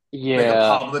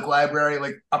a public library,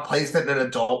 like a place that an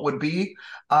adult would be,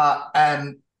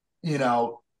 and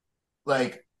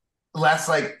like less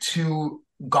like two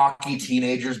gawky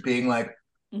teenagers being like,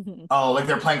 oh, like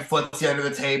they're playing footsie under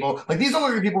the table. Like these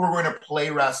are the people who are going to play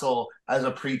wrestle as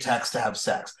a pretext to have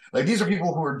sex. Like these are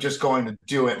people who are just going to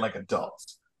do it like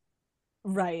adults.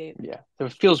 Right. Yeah. So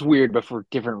it feels weird, but for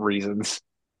different reasons.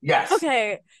 Yes.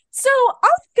 Okay. So I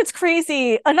think it's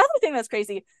crazy. Another thing that's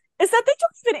crazy is that they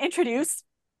don't even introduce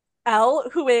L,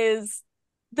 who is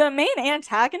the main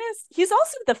antagonist. He's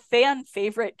also the fan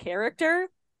favorite character.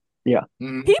 Yeah.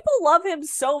 People love him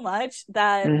so much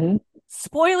that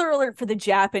spoiler alert for the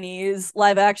Japanese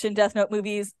live action Death Note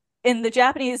movies. In the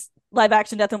Japanese live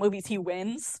action Death Note movies, he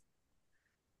wins.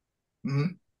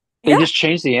 They just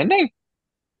changed the ending?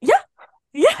 Yeah.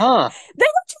 Huh. They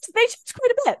changed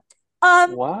quite a bit.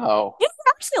 Wow. You're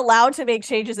actually allowed to make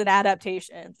changes and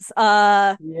adaptations.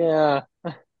 Yeah.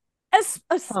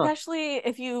 Especially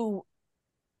if you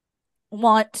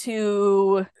want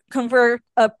to convert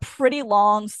a pretty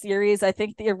long series. I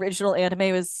think the original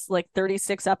anime was like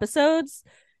 36 episodes.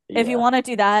 Yeah. If you want to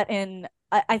do that in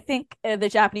I think the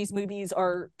Japanese movies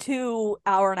are 2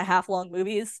 hour-and-a-half long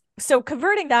movies. So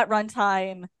converting that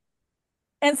runtime,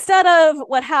 instead of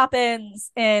what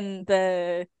happens in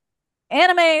the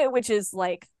anime, which is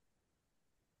like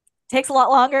takes a lot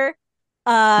longer.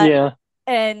 Yeah.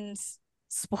 And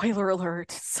spoiler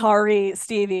alert, sorry,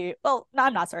 Stevie. Well, no,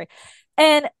 I'm not sorry.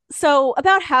 And so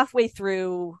about halfway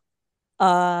through,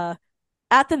 at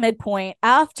the midpoint,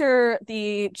 after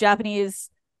the Japanese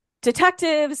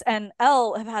detectives and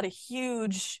L have had a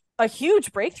huge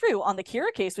breakthrough on the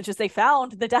Kira case, which is they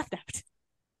found the Death Note.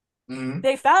 Mhm.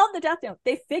 They found the Death Note.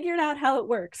 They figured out how it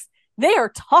works. They are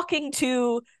talking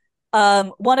to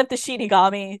one of the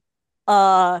Shinigami,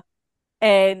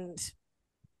 and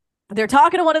they're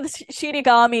talking to one of the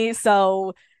Shinigami,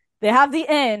 so they have the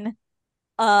in.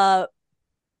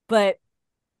 But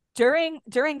during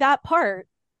that part,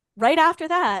 right after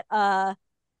that,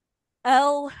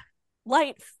 L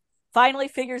Light finally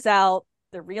figures out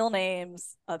the real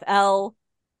names of L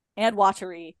and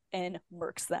Watari and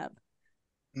murks them.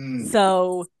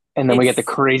 So and then we get the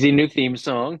crazy new theme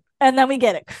song. And then we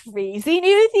get a crazy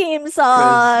new theme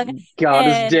song. God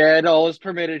is dead. All is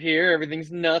permitted here.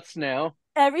 Everything's nuts now.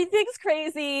 Everything's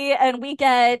crazy. And we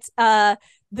get the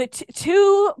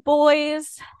two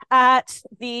boys at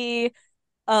the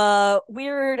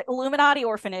weird Illuminati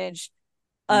orphanage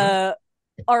are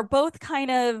both kind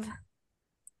of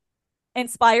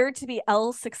inspired to be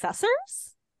L's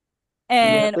successors.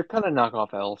 And they're kind of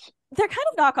knockoff L's. They're kind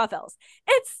of knockoff L's.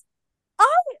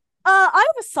 I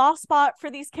have a soft spot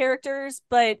for these characters,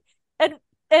 but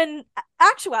in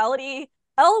actuality,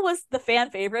 L was the fan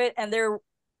favorite, and there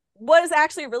was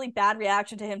actually a really bad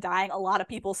reaction to him dying. A lot of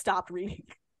people stopped reading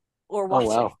or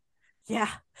watching. Oh, wow. Yeah.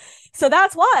 So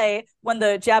that's why when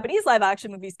the Japanese live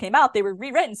action movies came out, they were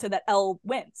rewritten so that L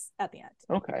wins at the end.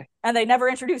 Okay. And they never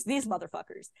introduced these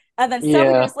motherfuckers. And then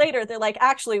several years later, they're like,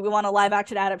 actually, we want a live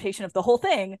action adaptation of the whole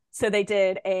thing. So they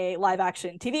did a live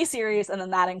action TV series, and then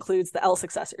that includes the L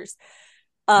successors.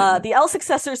 The L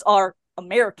successors are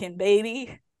American,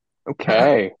 baby.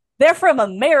 Okay. They're from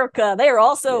America. They are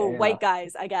also white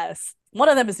guys, I guess. One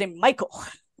of them is named Michael.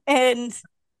 And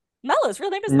Mellow's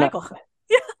real name is Michael.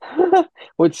 Yeah.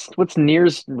 What's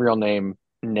Nier's real name?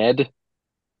 Ned?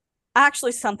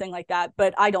 Actually, something like that,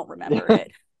 but I don't remember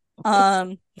it.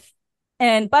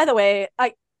 And by the way,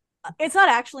 it's not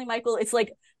actually Michael. It's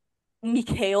like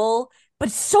Mikhail, but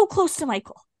it's so close to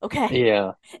Michael. Okay.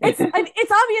 Yeah. It's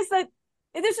obvious that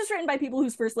this is written by people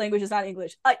whose first language is not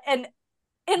English. And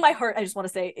in my heart, I just want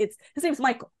to say his name's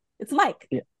Michael. It's Mike.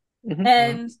 Yeah.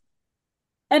 And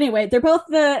anyway, they want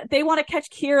to catch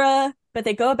Kira, but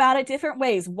they go about it different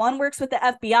ways. One works with the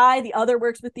FBI, the other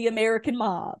works with the American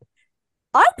mob.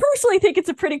 I personally think it's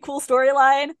a pretty cool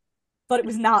storyline, but it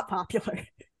was not popular.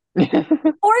 Or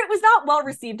it was not well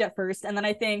received at first. And then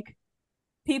I think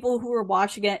people who were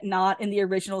watching it not in the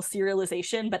original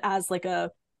serialization, but as like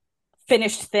a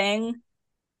finished thing,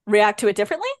 react to it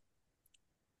differently.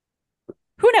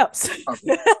 Who knows?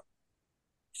 Okay.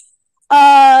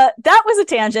 That was a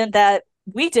tangent that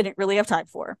we didn't really have time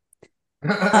for.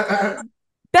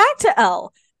 Back to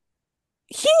L.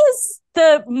 He is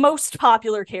the most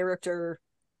popular character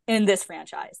in this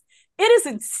franchise. It is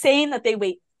insane that they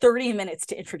wait 30 minutes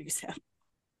to introduce him.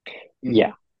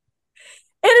 Yeah.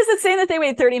 It is insane that they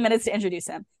wait 30 minutes to introduce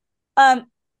him.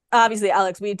 Obviously,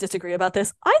 Alex, we disagree about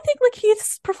this. I think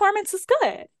Lakeith's performance is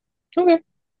good. Okay.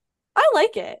 I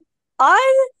like it.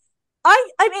 I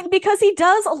mean, because he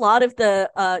does a lot of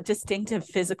the distinctive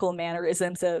physical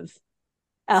mannerisms of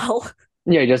L.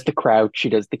 Yeah, he does the crouch, he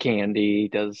does the candy,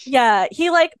 Yeah,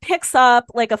 he like picks up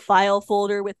like a file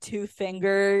folder with 2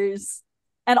 fingers.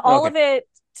 And all of it,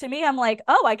 to me, I'm like,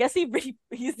 oh, I guess he's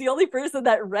the only person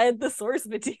that read the source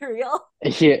material.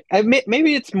 Yeah,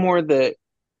 maybe it's more that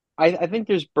I think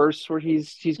there's bursts where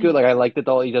he's good. Like I like that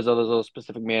he does all those little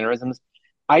specific mannerisms.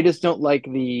 I just don't like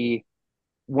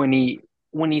when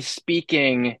he's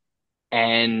speaking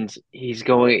and he's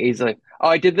like, oh,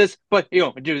 I did this, but you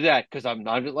know, I do that because I'm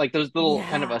not like those little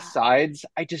kind of asides.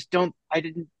 I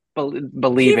didn't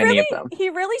believe any of them. He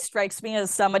really strikes me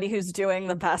as somebody who's doing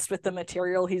the best with the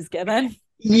material he's given.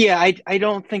 Yeah, I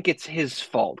don't think it's his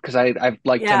fault because I've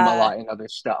liked him a lot in other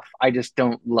stuff. I just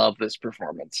don't love this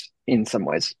performance in some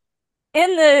ways.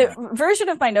 In the version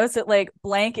of my notes that like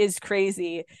blank is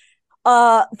crazy,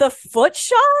 the foot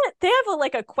shot, they have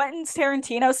a Quentin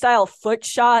Tarantino style foot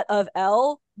shot of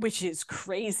L, which is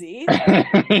crazy.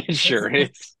 It sure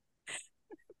is.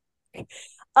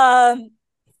 I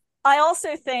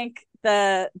also think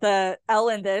the L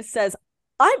in this says,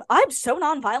 I'm so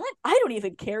nonviolent, I don't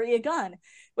even carry a gun,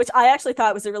 which I actually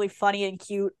thought was a really funny and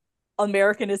cute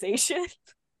Americanization.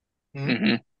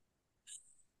 Mm-hmm.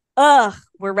 Ugh,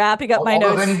 we're wrapping up my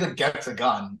Although notes. then he gets a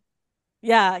gun.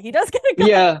 Yeah, he does get a gun.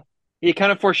 Yeah, he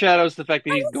kind of foreshadows the fact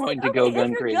that he's I was going like, to go okay, if gun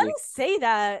you're crazy. gonna say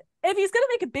that, if he's gonna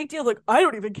make a big deal, like I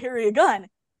don't even carry a gun,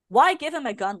 why give him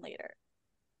a gun later?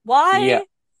 Why? Yeah.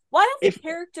 Why have the If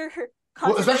character?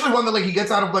 Well, especially one that like he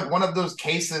gets out of like one of those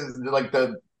cases, like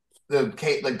the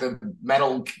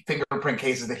metal fingerprint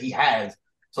cases that he has.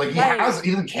 So like Right.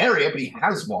 he doesn't carry it, but he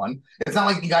has one. It's not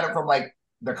like he got it from like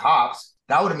the cops.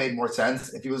 That would have made more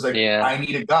sense if he was like, Yeah. I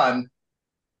need a gun,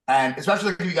 and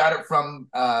especially if he got it from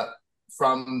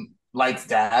Light's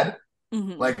dad.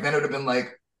 Mhm. Like then it would have been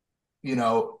like,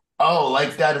 oh,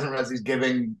 Light's dad doesn't realize he's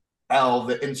giving L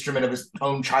the instrument of his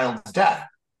own child's death.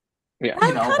 Yeah.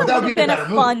 But that would be a been better a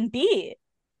movie. fun beat.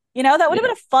 That would have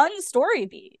been a fun story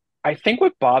beat. I think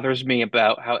what bothers me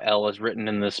about how L is written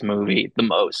in this movie the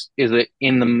most is that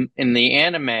in the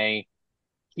anime,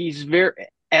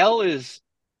 L is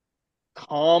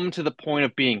calm to the point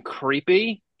of being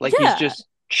creepy. Like he's Yeah. just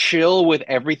chill with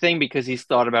everything because he's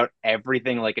thought about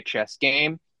everything like a chess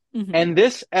game. Mhm. And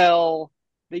this L,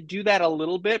 they do that a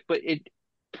little bit, but it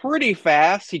pretty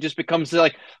fast. He just becomes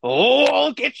like, oh,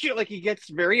 I'll get you. Like he gets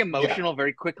very emotional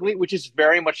very quickly, which is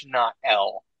very much not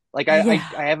L. Like I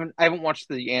haven't watched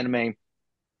the anime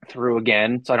through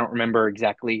again, so I don't remember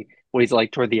exactly what he's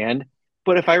like toward the end.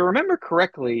 But if I remember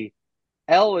correctly,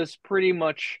 L is pretty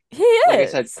much, like I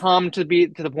said, calm to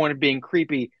the point of being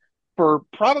creepy for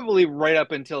probably right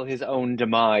up until his own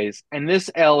demise. And this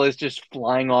L is just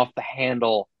flying off the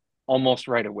handle almost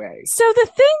right away. So the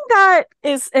thing that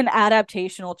is an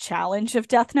adaptational challenge of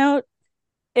Death Note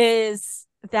is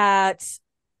that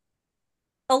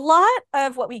a lot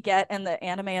of what we get in the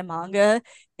anime and manga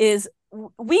is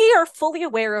we are fully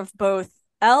aware of both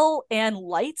L and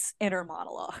Light's inner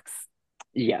monologues.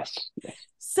 Yes.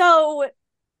 So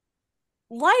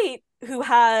Light, who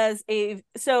has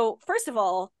first of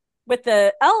all, with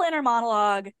the L inner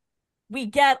monologue, we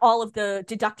get all of the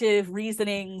deductive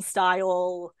reasoning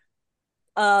style,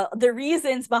 the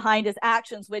reasons behind his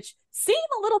actions, which seem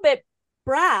a little bit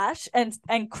brash and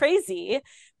crazy,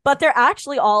 but they're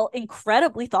actually all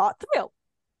incredibly thought through.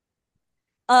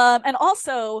 And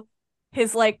also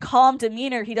his like calm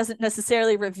demeanor, he doesn't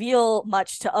necessarily reveal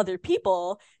much to other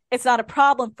people. It's not a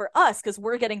problem for us because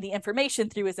we're getting the information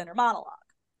through his inner monologue.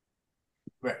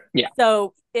 Right. Yeah.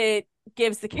 So it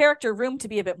gives the character room to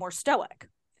be a bit more stoic.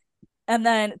 And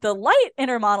then the Light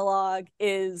inner monologue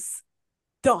is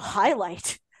the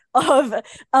highlight of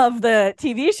the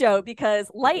TV show because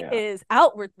Light is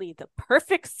outwardly the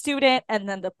perfect student and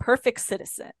then the perfect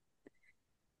citizen.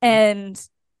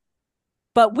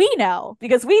 But we know,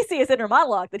 because we see his inner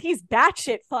monologue, that he's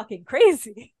batshit fucking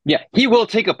crazy. Yeah, he will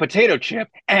take a potato chip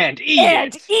and eat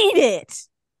it.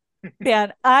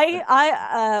 Man,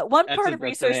 I one part of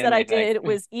research that I did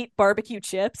was eat barbecue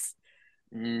chips.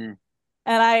 And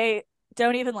I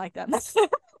don't even like them.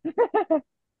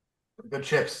 Good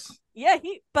chips. Yeah,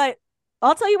 but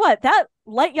I'll tell you what, that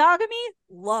Light Yagami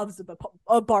loves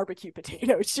a barbecue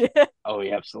potato chip. Oh,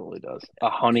 he absolutely does. A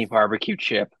honey barbecue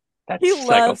chip. That's he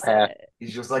psychopath. Loves it.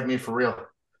 He's just like me for real.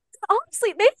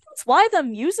 Honestly, maybe that's why the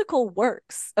musical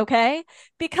works, okay?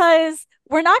 Because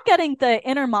we're not getting the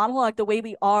inner monologue the way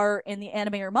we are in the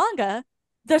anime or manga.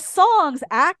 The songs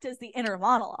act as the inner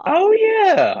monologue. Oh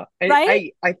yeah,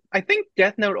 right. I think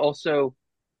Death Note also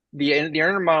the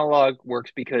inner monologue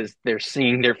works because they're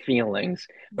seeing their feelings,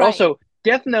 but also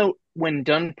Death Note, when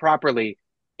done properly,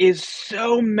 is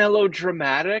so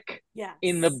melodramatic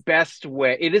in the best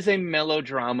way. It is a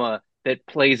melodrama that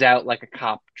plays out like a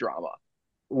cop drama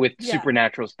with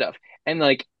supernatural stuff. And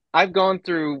like I've gone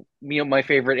through my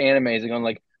favorite animes and gone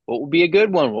like, what would be a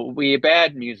good one? What would be a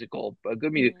bad musical? A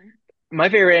good music. My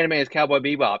favorite anime is Cowboy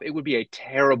Bebop. It would be a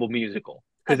terrible musical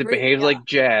because it behaves like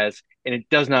jazz and it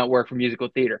does not work for musical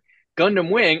theater. Gundam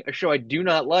Wing, a show I do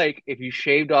not like, if you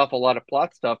shaved off a lot of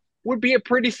plot stuff, would be a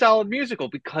pretty solid musical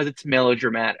because it's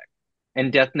melodramatic.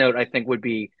 And Death Note, I think, would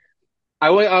be. I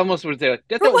almost would say like,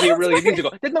 Death Note would be a really good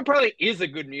musical. Death Note probably is a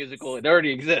good musical. It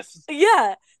already exists.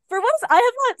 Yeah. For once, I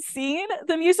have not seen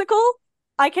the musical.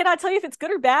 I cannot tell you if it's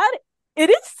good or bad. It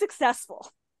is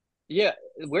successful. Yeah.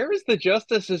 Where is the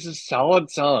Justice is a solid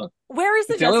song. Where is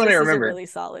the Justice is a really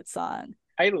solid song.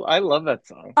 I love that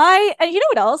song. And you know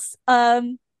what else?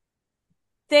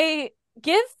 They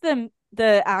give them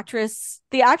the actress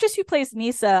who plays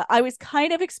Misa. I was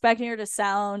kind of expecting her to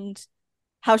sound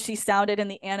how she sounded in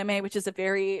the anime, which is a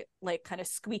very like kind of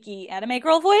squeaky anime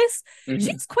girl voice. Mm-hmm.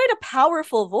 She's quite a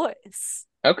powerful voice.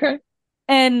 Okay.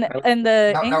 And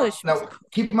the English. Now,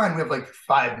 keep in mind we have like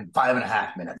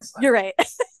 5.5 minutes. You're right.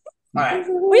 All right.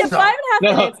 We have 5.5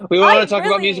 minutes. We want to talk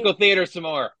about musical theater some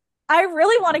more. I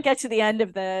really want to get to the end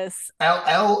of this.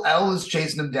 L is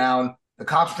chasing him down. The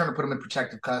cops are trying to put him in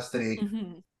protective custody.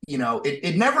 Mm-hmm. You know,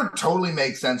 it never totally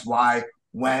makes sense why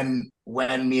when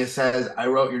Mia says, "I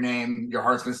wrote your name, your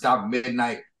heart's gonna stop at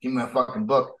midnight, give me a fucking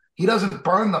book," he doesn't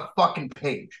burn the fucking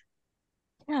page.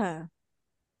 Yeah.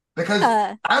 Because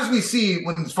as we see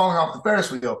when he's falling off the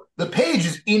Ferris wheel, the page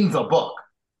is in the book.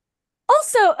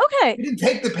 Also, okay. He didn't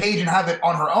take the page and have it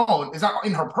on her own. It's not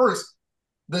in her purse.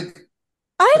 The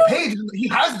page, he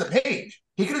has the page.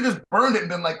 He could have just burned it and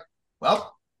been like,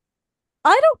 well,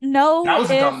 I don't know. That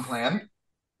was a dumb plan.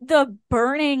 The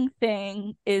burning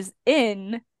thing is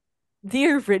in the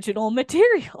original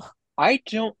material. I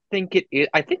don't think it is.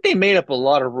 I think they made up a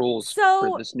lot of rules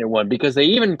for this new one because they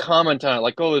even comment on it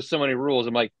like, oh, there's so many rules.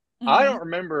 I'm like, I don't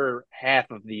remember half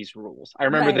of these rules. I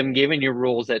remember them giving you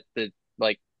rules at the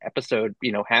like episode,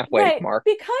 halfway mark.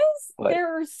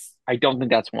 Because I don't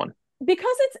think that's one.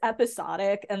 Because it's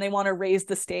episodic and they want to raise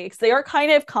the stakes, they are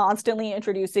kind of constantly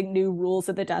introducing new rules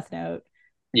of the Death Note.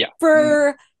 Yeah.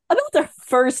 For about the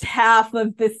first half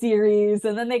of the series,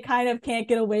 and then they kind of can't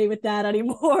get away with that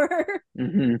anymore.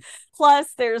 Mm-hmm.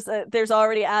 Plus, there's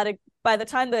already added, by the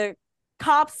time the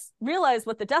cops realize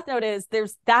what the Death Note is,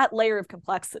 there's that layer of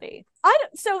complexity. I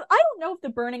don't know if the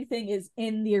burning thing is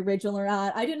in the original or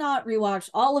not. I did not rewatch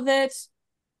all of it.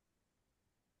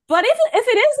 But if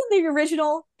it is in the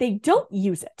original, they don't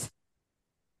use it.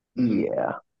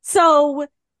 Yeah. So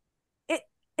it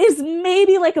is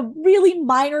maybe like a really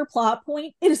minor plot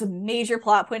point. It is a major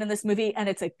plot point in this movie, and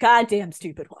it's a goddamn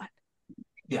stupid one.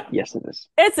 Yeah. Yes, it is.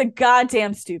 It's a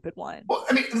goddamn stupid one. Well,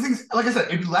 I mean, the things, like I said,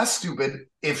 it'd be less stupid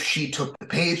if she took the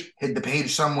page, hid the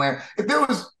page somewhere. If there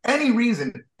was any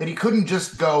reason that he couldn't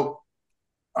just go,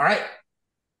 all right,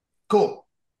 cool,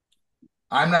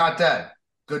 I'm not dead.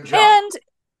 Good job. And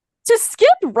to skip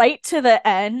right to the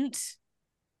end,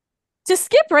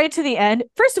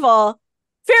 first of all,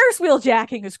 Ferris wheel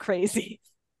jacking is crazy.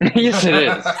 Yes, it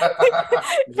is.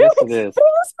 Yes, it is. Ferris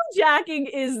wheel jacking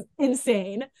is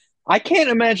insane. I can't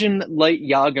imagine Light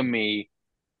Yagami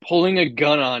pulling a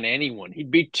gun on anyone.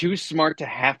 He'd be too smart to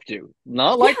have to.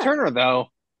 Not Light Turner, though.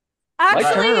 Actually,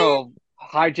 Light Turner will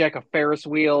hijack a Ferris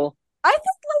wheel. I think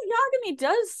Light Yagami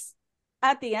does,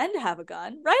 at the end, have a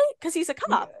gun, right? Because he's a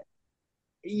cop.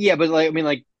 Yeah, but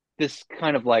this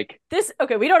kind of like this.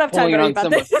 Okay, we don't have time to talk about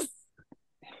this.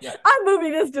 Yeah. I'm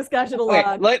moving this discussion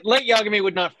along. Light Yagami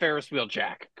would not Ferris wheel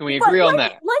jack. Can we agree on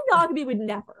that? Light Yagami would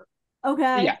never.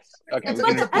 Okay. Yes. Okay. It's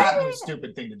a patently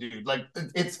stupid thing to do. Like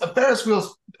it's a Ferris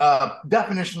wheels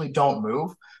definitionally don't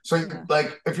move. So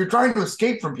like if you're trying to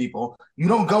escape from people, you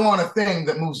don't go on a thing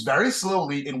that moves very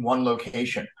slowly in one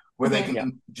location where they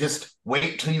can just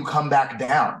wait till you come back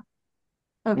down.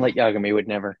 Okay. Light Yagami would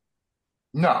never.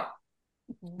 No.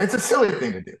 It's a silly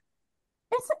thing to do.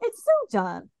 It's so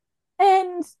dumb.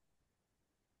 And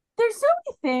there's so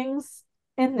many things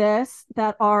in this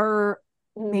that are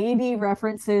maybe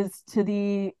references to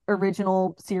the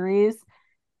original series,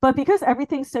 but because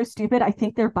everything's so stupid, I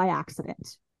think they're by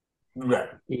accident. Right.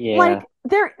 Yeah. Like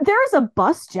there's a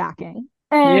bus jacking,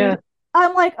 and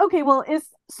I'm like, okay, well, in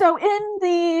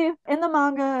the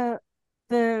manga,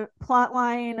 the plot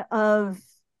line of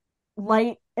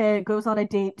Light goes on a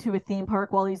date to a theme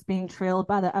park while he's being trailed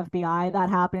by the FBI. That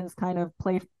happens kind of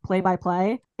play by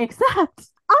play. Except I'm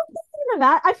thinking of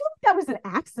that. I feel like that was an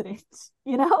accident,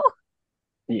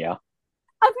 Yeah.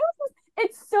 I feel like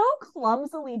it's so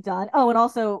clumsily done. Oh, and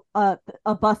also a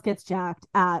bus gets jacked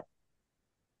at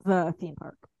the theme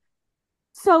park.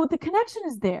 So the connection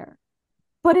is there.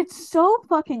 But it's so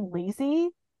fucking lazy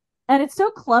and it's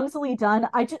so clumsily done.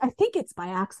 I think it's by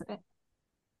accident.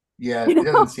 Yeah, it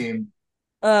doesn't seem.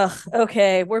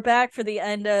 Okay. We're back for the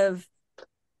end of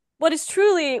what is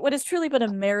truly been a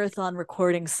marathon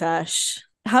recording sesh.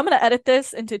 How I'm gonna edit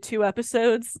this into 2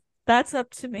 episodes. That's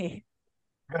up to me.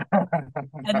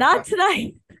 And not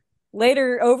tonight.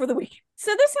 Later over the week.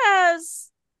 So this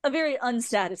has a very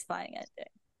unsatisfying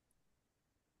ending.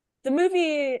 The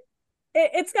movie,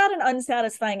 it's got an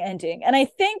unsatisfying ending. And I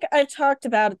think I talked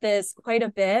about this quite a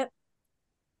bit.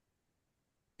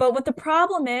 But what the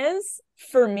problem is,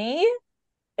 for me,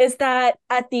 is that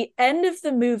at the end of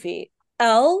the movie,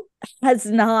 L has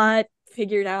not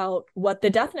figured out what the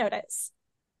Death Note is.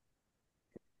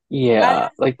 Yeah,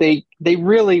 like they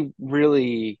really,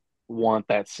 really want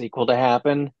that sequel to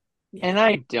happen. Yeah. And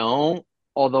I don't,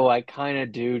 although I kind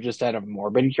of do just out of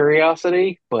morbid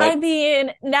curiosity. But I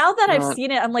mean, now that I've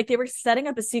seen it, I'm like, they were setting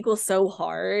up a sequel so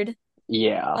hard.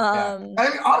 Yeah. I mean,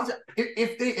 honestly,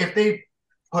 if they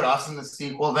put us in the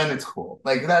sequel, then it's cool.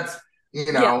 Like that's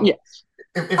Yes.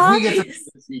 If we get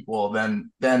to the sequel,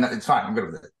 then it's fine. I'm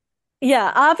good with it.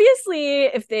 Yeah, obviously,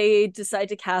 if they decide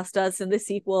to cast us in the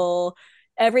sequel,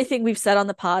 everything we've said on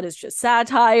the pod is just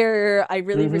satire. I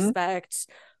really respect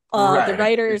the Right.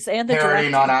 writers It's and the parody,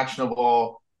 directors.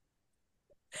 non-actionable.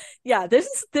 Yeah,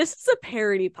 this is a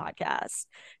parody podcast.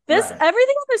 Right.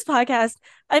 Everything on this podcast,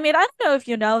 I mean, I don't know if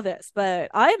you know this, but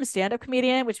I am a stand-up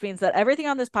comedian, which means that everything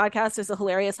on this podcast is a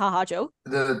hilarious haha joke.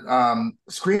 The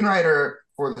screenwriter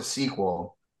for the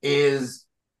sequel is,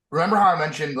 remember how I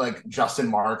mentioned like Justin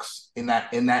Marks in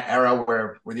that era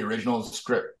where the original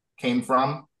script came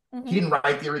from? Mm-hmm. He didn't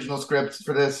write the original script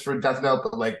for Death Note,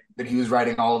 but like that he was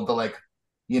writing all of the like,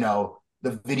 you know,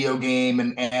 the video game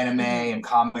and anime and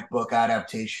comic book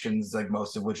adaptations, like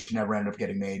most of which never ended up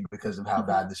getting made because of how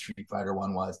bad the Street Fighter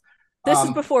one was. This is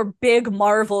before big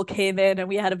Marvel came in and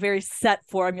we had a very set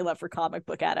formula for comic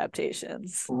book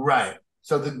adaptations. Right.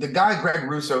 So the guy, Greg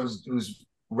Russo, who's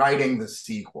writing the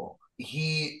sequel,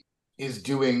 he is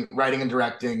doing writing and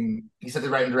directing. He said they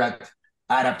write and direct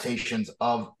adaptations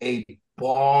of a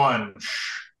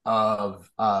bunch of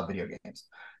video games.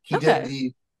 He did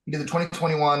the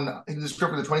 2021, he did the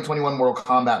script for the 2021 Mortal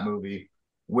Kombat movie,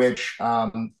 which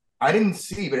I didn't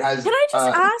see, but it has Can I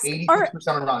just ask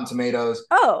 86% on Rotten Tomatoes.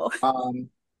 Oh.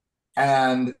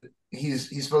 And he's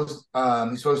supposed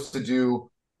to do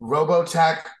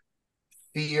Robotech,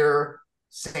 Fear,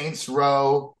 Saints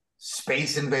Row,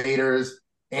 Space Invaders,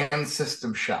 and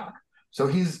System Shock. So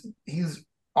he's the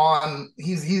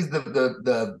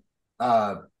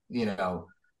you know,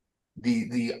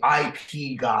 the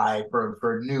IP guy for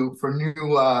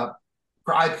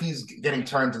IPs getting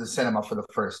turned to the cinema for the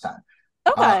first time.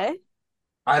 Okay.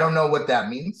 I don't know what that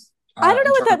means. I don't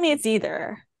know what that means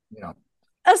either. You know,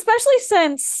 especially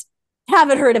since I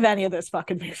haven't heard of any of those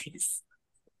fucking movies.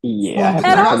 Yeah,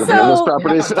 and also,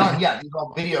 these are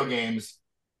all video games.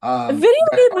 Video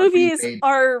game movies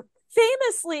are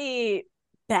famously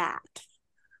bad.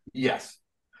 Yes.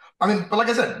 I mean, but like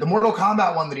I said, the Mortal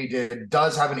Kombat one that he did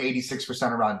does have an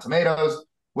 86% of Rotten Tomatoes,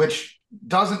 which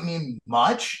doesn't mean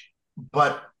much,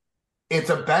 but it's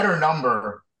a better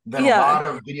number than a lot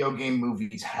of video game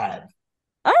movies had.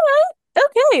 All right.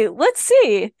 Okay, let's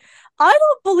see. I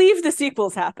don't believe the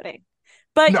sequel's happening.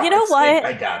 But you know what?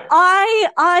 I doubt it.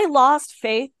 I lost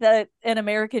faith that an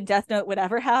American Death Note would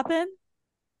ever happen.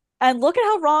 And look at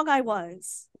how wrong I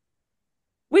was.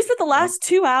 We spent the last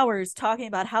 2 hours talking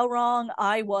about how wrong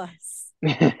I was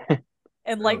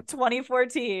in like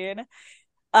 2014 when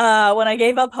I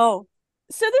gave up hope.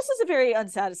 So this is a very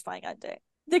unsatisfying ending.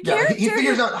 He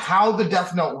figures out how the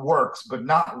Death Note works, but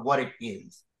not what it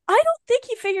is. I don't think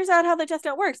he figures out how the Death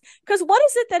Note works. Because what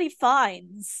is it that he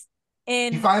finds?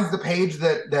 He finds the page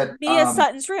that Mia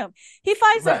Sutton's room. He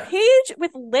finds a page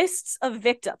with lists of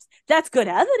victims. That's good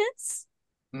evidence.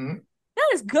 Mm-hmm. That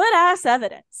is good ass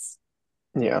evidence.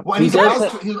 Yeah. Well, he's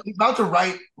about to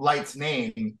write Light's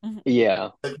name. Yeah.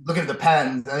 Looking at the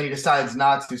pens, and then he decides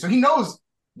not to. So he knows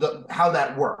how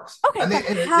that works. Okay. And they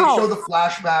show the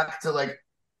flashback to like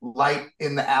Light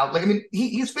in the alley. Like, I mean,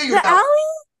 he's figured out. The alley?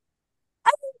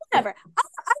 I mean, whatever.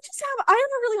 I have a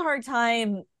really hard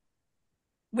time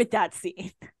with that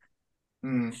scene.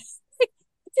 Mm.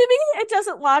 To me, it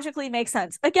doesn't logically make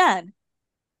sense. Again,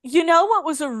 you know what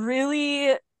was a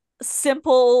really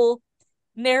simple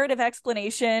narrative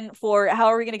explanation for how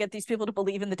are we going to get these people to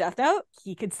believe in the Death Note?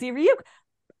 He could see Ryuk.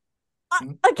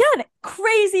 Again,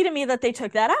 crazy to me that they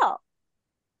took that out.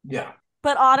 Yeah.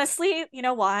 But honestly, you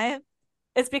know why?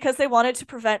 It's because they wanted to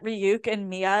prevent Ryuk and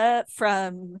Mia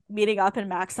from meeting up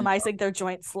and maximizing their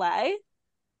joint slay.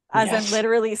 As in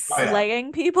literally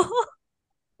slaying people.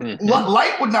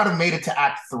 Light would not have made it to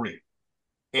Act 3.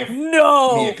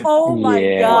 Oh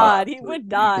my god, he would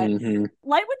not. Mm-hmm.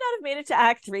 Light would not have made it to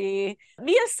Act 3.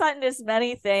 Mia Sutton is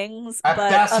many things. At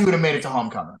best, he would have made it to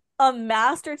Homecoming. A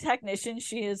master technician,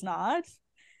 she is not.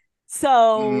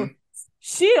 So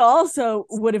she also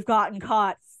would have gotten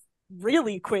caught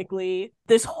really quickly.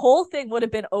 This whole thing would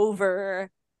have been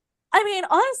over. I mean,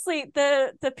 honestly,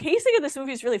 the pacing of this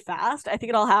movie is really fast. I think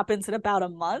it all happens in about a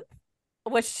month,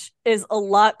 which is a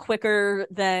lot quicker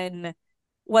than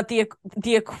what the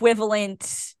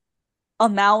equivalent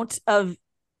amount of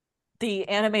the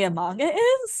anime and manga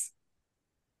is.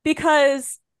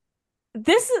 Because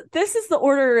this is the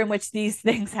order in which these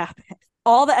things happen.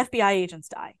 All the FBI agents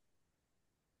die.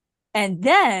 And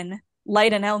then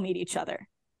Light and Elle meet each other.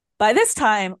 By this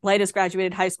time, Light has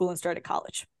graduated high school and started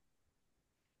college.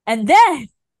 And then,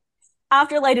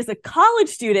 after Light is a college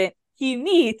student, he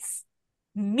meets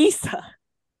Misa.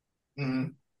 Mm-hmm.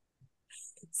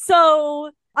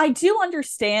 So, I do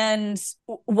understand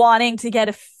wanting to get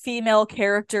a female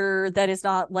character that is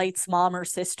not Light's mom or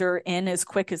sister in as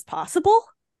quick as possible.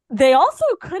 They also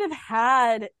could have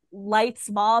had Light's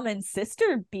mom and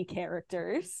sister be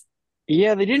characters.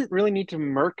 Yeah, they didn't really need to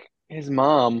murk his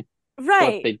mom, but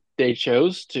Right. they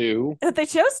chose to. But they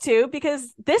chose to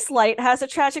because this Light has a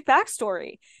tragic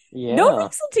backstory. No Yeah.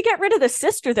 reason to get rid of the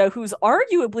sister, though, who's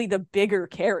arguably the bigger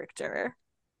character.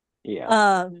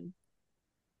 Yeah.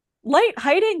 Light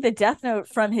hiding the Death Note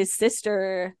from his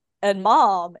sister and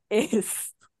mom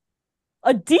is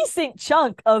a decent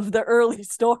chunk of the early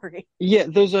story. Yeah,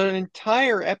 there's an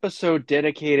entire episode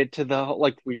dedicated to the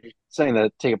like we were saying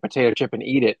that take a potato chip and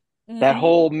eat it. That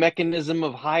whole mechanism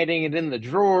of hiding it in the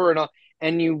drawer and all,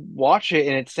 and you watch it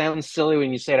and it sounds silly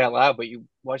when you say it out loud, but you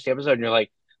watch the episode and you're like,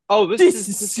 oh, This kid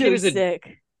so is a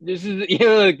sick. this is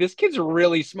like this kid's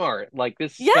really smart. Like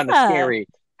this is kind of scary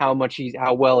how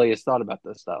well he has thought about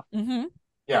this stuff.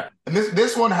 Yeah, and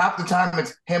this one half the time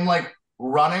it's him like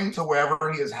running to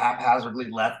wherever he has haphazardly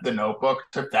left the notebook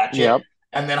to fetch it,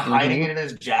 and then hiding it in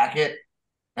his jacket,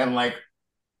 and like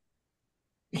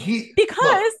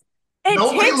because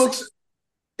nobody looks.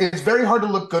 It's very hard to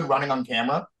look good running on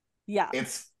camera. Yeah,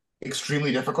 it's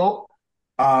extremely difficult.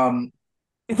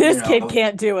 This kid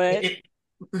can't do it.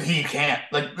 He can't.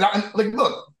 Like,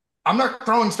 look, I'm not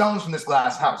throwing stones from this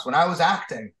glass house. When I was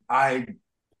acting, I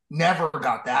never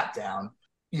got that down.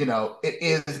 You know, it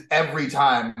is every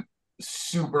time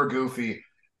super goofy,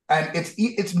 and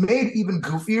it's made even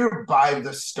goofier by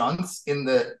the stunts in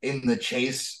the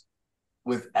chase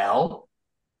with L,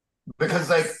 because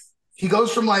like he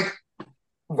goes from like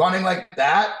running like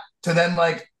that to then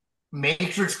like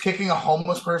Matrix kicking a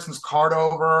homeless person's cart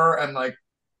over and like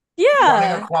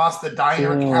running across the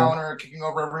diner counter, kicking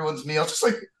over everyone's meals, just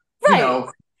like you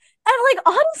know. And like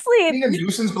honestly, being a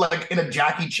nuisance, but like in a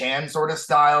Jackie Chan sort of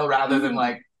style rather than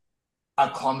like a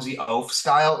clumsy oaf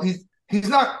style. He's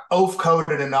not oaf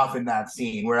coded enough in that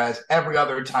scene, whereas every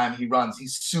other time he runs,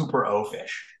 he's super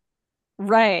oafish.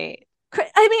 Right.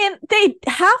 I mean, they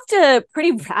have to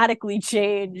pretty radically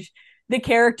change the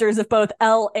characters of both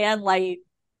L and Light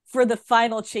for the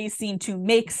final chase scene to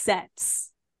make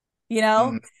sense. You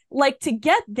know? Like to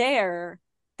get there,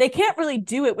 they can't really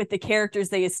do it with the characters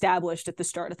they established at the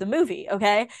start of the movie,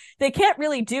 okay? They can't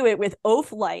really do it with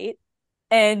Oaf Light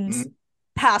and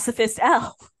Pacifist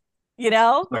L, you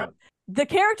know? Yeah. The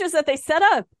characters that they set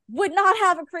up would not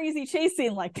have a crazy chase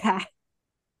scene like that.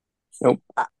 Nope.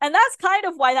 And that's kind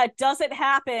of why that doesn't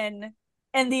happen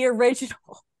in the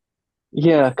original.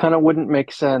 Yeah, kind of wouldn't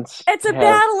make sense. It's a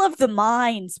battle of the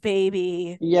minds,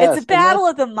 baby. Yes, it's a battle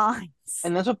of the minds.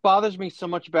 And that's what bothers me so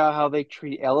much about how they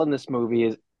treat Elle in this movie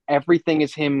is everything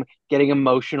is him getting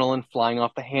emotional and flying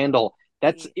off the handle.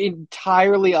 That's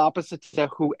entirely opposite to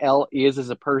who Elle is as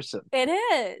a person. It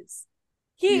is.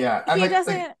 He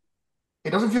doesn't... it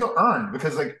doesn't feel earned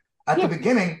because like at the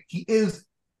beginning, he is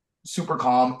super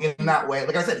calm in that way.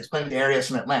 Like I said, he's playing Darius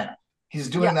from Atlanta. He's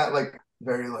doing that like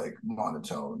very like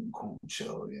monotone, cool,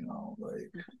 chill, you know,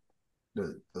 like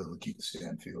the Lakeith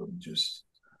Stanfield just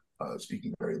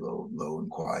speaking very low and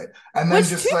quiet. And then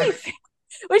to be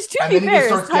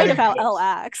fair is kind of how Elle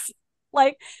acts.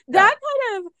 Like that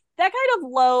kind of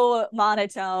low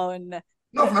monotone.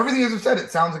 No, from everything you've said, it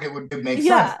sounds like it would make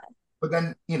sense. But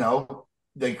then, you know,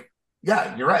 like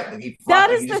yeah, you're right. Like that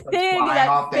is the thing that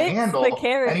off the handle, the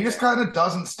character, and he just kind of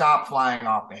doesn't stop flying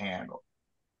off the handle.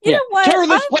 You know what? Tear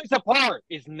this place apart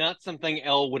is not something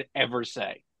Elle would ever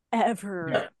say.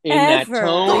 Ever. In that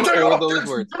tone or those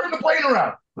words. Turn the plane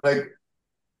around. Like,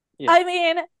 I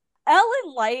mean, Elle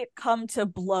and Light come to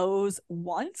blows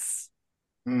once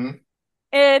in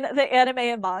the anime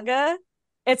and manga.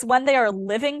 It's when they are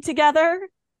living together,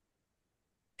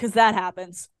 because that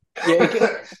happens.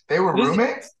 Yeah, they were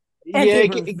roommates. And they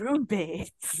were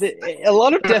roommates. A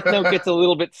lot of Death Note gets a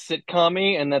little bit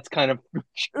sitcom-y, and that's kind of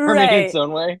charming in its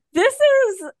own way. This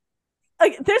is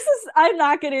I'm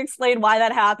not going to explain why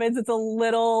that happens. It's a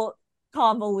little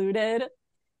convoluted.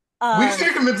 We just need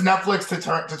to convince Netflix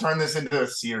to turn this into a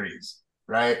series,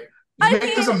 right? Make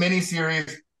this a mini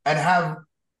series and have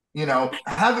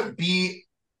it be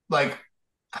like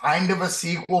kind of a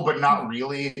sequel, but not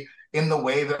really, in the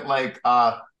way that like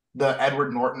the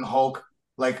Edward Norton Hulk,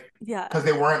 like because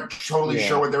they weren't totally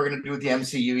sure what they were going to do with the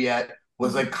MCU yet,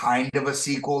 was like kind of a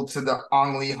sequel to the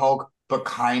Ang Lee Hulk, but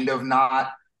kind of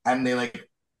not. And they here's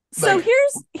how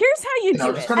you do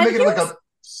it. Just kind of make it like a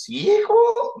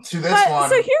sequel to this one.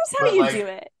 So here's how you do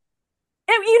it.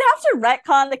 You'd have to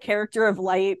retcon the character of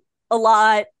Light a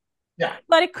lot. Yeah.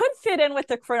 But it could fit in with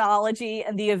the chronology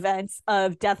and the events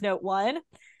of Death Note 1.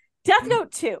 Death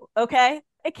Note 2, okay?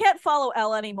 It can't follow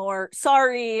Elle anymore.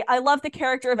 Sorry. I love the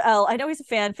character of Elle. I know he's a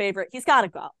fan favorite. He's got to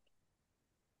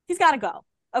go.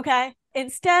 Okay?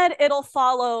 Instead, it'll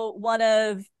follow one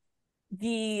of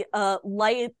the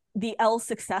the L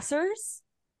successors.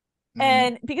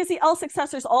 And because the L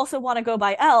successors also want to go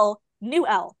by L, new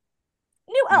L.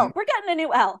 New L. We're getting a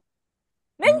new L.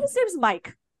 Maybe his name's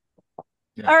Mike.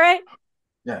 Yeah. Or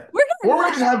we're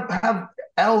gonna just have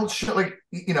L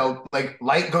like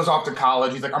Light goes off to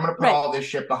college. He's like, I'm gonna put all this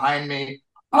shit behind me.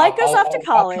 Light goes off to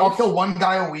college. I'll kill one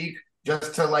guy a week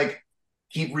just to like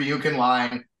keep Ryuk in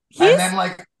line. And then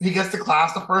like he gets to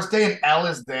class the first day and L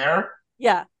is there.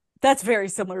 Yeah. That's very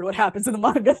similar to what happens in the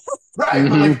manga.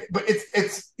 Right, but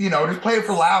it's just play it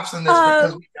for laughs in this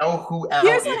because we know who L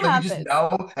is. Like, you just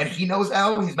know, and he knows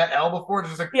L. He's met L before.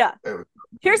 It's just like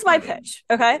Here's my pitch.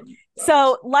 Okay,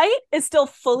 so Light is still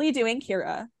fully doing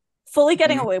Kira, fully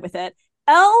getting away with it.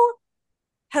 L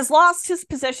has lost his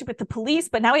position with the police,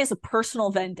 but now he has a personal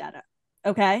vendetta.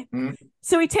 Okay,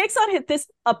 so he takes on this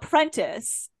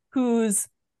apprentice who's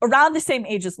around the same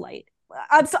age as Light.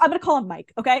 I'm gonna call him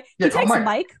Mike. Okay, he takes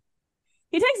Mike.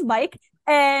 He takes Mike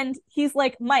and he's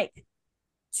like, Mike,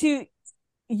 I'm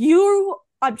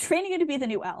training you to be the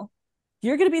new L.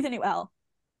 You're going to be the new L.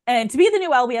 And to be the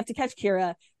new L, we have to catch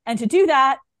Kira. And to do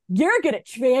that, you're going to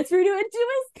transfer into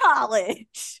his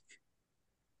college.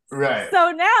 Right.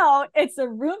 So now it's a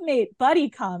roommate buddy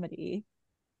comedy.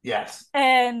 Yes.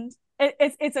 And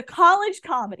it's a college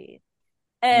comedy.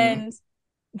 And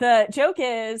the joke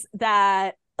is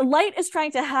that Light is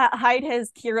trying to hide his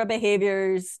Kira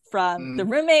behaviors from the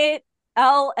roommate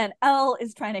L, and L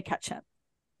is trying to catch him.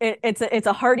 It's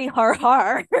a hearty har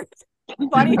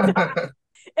funny time.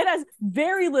 It has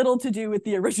very little to do with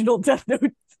the original Death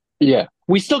Note. Yeah,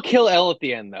 we still kill L at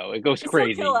the end though. It goes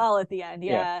crazy. Still kill L at the end,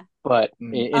 yeah. But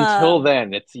until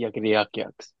then, it's yuckity yuck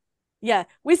yucks. Yeah,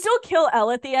 we still kill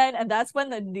L at the end, and that's when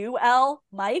the new L,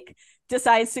 Mike,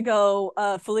 decides to go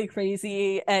fully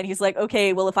crazy, and he's like,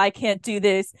 okay, well, if I can't do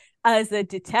this as a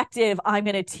detective, I'm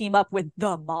gonna team up with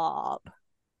the mob.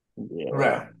 Yeah.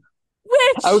 Right.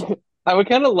 Which I would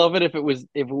kind of love it if it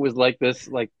was like this,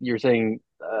 like you're saying,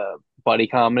 buddy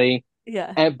comedy.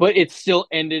 Yeah. But it still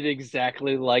ended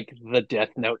exactly like the Death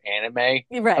Note anime.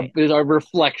 Right. A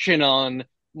reflection on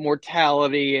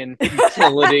mortality and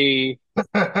futility.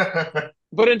 But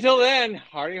until then,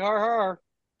 hardy har har.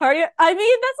 I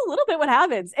mean, that's a little bit what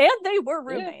happens. And they were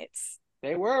roommates. Yeah,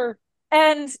 they were.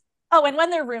 And when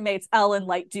they're roommates, L and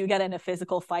Light do get in a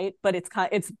physical fight, but it's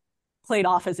played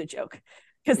off as a joke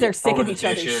because they're sick of each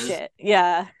other's shit.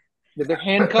 Yeah. They're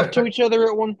handcuffed to each other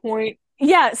at one point.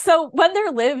 Yeah. So when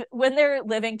they're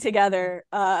living together,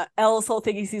 L's whole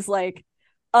thing is he's like,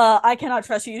 I cannot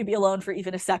trust you to be alone for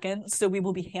even a second, so we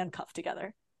will be handcuffed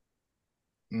together.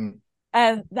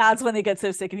 And that's when they get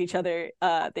so sick of each other,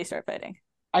 they start fighting.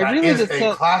 That is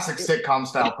a classic sitcom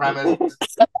style premise,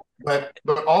 but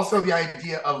also the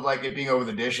idea of like it being over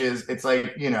the dishes. It's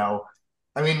like,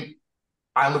 I mean,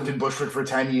 I lived in Bushwick for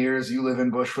 10 years. You live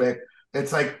in Bushwick.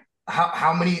 It's like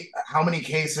how many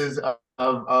cases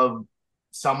of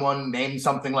someone named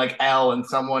something like L and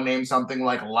someone named something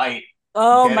like Light.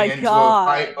 Oh my God! A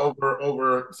fight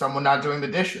over someone not doing the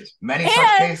dishes. Many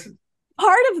such cases.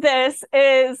 Part of this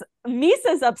is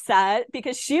Misa's upset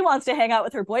because she wants to hang out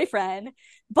with her boyfriend,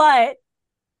 but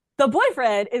the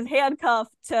boyfriend is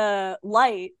handcuffed to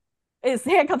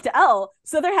L.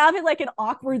 So they're having like an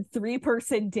awkward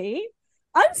 3-person date.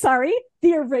 I'm sorry,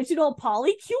 the original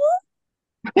Polycule?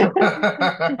 the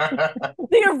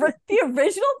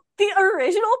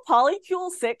original Polycule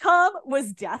sitcom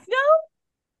was Death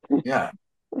Note? Yeah.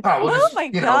 My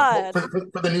God!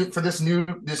 For this new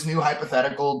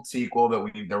hypothetical sequel that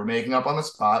we're making up on the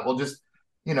spot, we'll just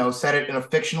set it in a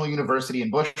fictional university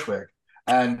in Bushwick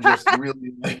and just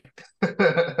really like.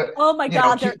 Oh my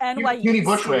God! They're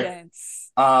NYU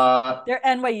students. They're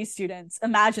NYU students.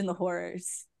 Imagine the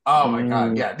horrors. Oh my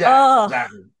God! Yeah,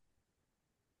 exactly.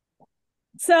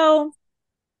 So,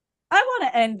 I want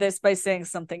to end this by saying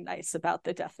something nice about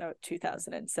the Death Note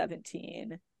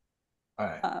 2017. All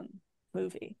right.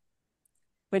 Movie,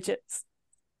 which is,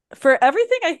 for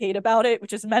everything I hate about it,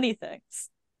 which is many things,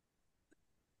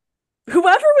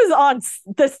 whoever was on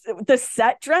the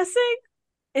set dressing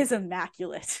is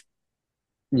immaculate.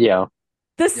 Yeah.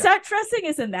 The set dressing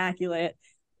is immaculate.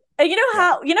 And you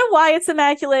know why it's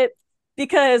immaculate?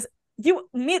 Because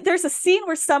there's a scene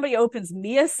where somebody opens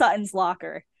Mia Sutton's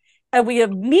locker, and we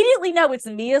immediately know it's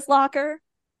Mia's locker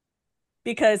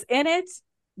because in it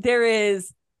there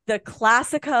is the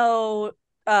Classico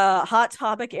Hot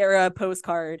Topic era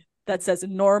postcard that says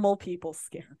 "Normal people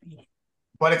scare me."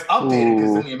 But it's updated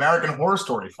because in the American Horror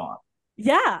Story font.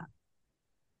 Yeah.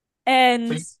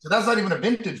 And so that's not even a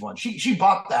vintage one. She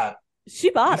bought that.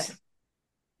 She bought it.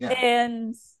 Yeah.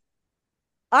 And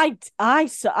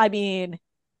I mean,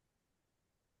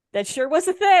 That sure was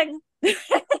a thing.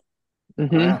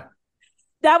 Mhm.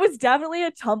 That was definitely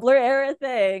a Tumblr era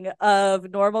thing of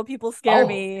normal people scare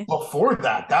me. Before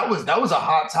that, that was a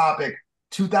hot topic.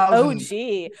 2000, Oh,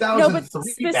 gee. No, but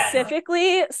 2003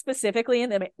 banner. specifically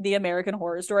in the American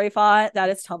Horror Story font, that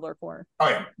is Tumblr core. Oh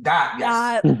yeah, that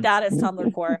yes. That is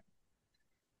Tumblr core.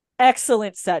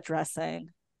 Excellent set dressing.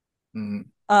 Mhm.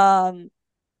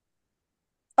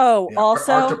 Oh, Yeah,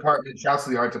 also, art department. Shouts to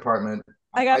the art department.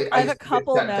 I have a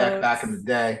couple that notes. deck back in the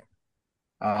day.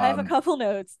 I have a couple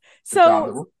notes.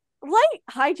 So Light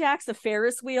hijacks a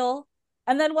Ferris wheel,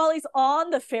 and then while he's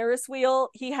on the Ferris wheel,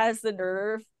 he has the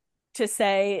nerve to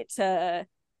say to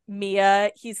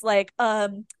Mia, he's like,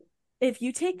 if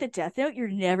you take the death note, you're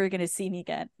never gonna see me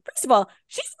again. First of all,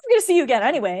 she's never gonna see you again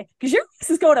anyway, because your ass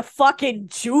is going to fucking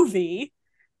juvie.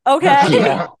 Okay?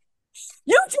 Yeah.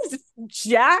 You just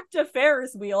jacked a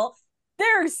Ferris wheel.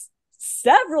 There's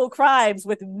several crimes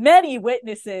with many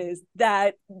witnesses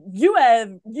that you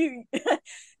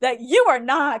that you are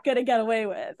not gonna get away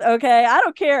with. Okay, I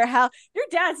don't care how your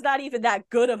dad's not even that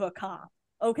good of a cop.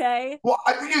 Okay. Well,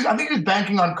 I think he was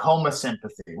banking on coma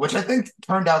sympathy, which I think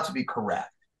turned out to be correct.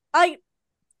 I'm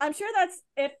sure that's,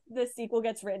 if the sequel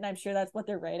gets written, I'm sure that's what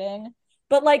they're writing.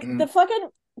 But like the fucking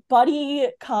buddy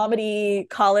comedy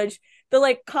college, the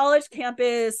like college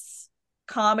campus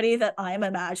comedy that I'm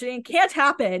imagining can't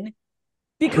happen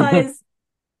because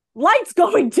Light's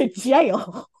going to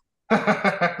jail.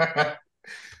 and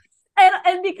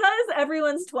because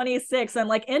everyone's 26, I'm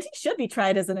like, and he should be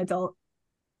tried as an adult.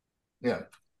 Yeah.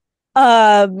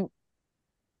 So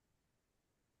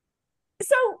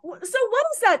what is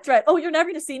that threat? Oh, you're never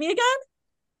gonna see me again?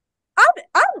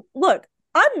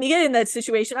 I'm Mia in that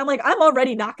situation. I'm like, I'm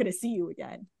already not gonna see you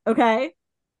again. Okay.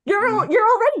 You're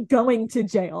already going to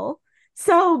jail.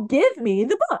 So give me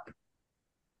the book.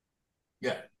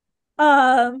 Yeah.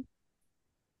 And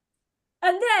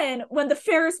then when the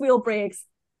Ferris wheel breaks,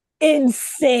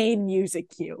 insane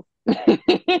music cue.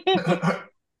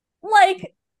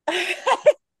 Like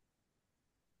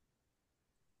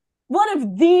one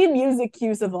of the music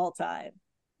cues of all time.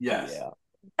 Yes. Yeah.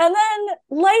 And then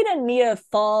Light and Mia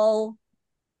fall,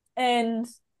 and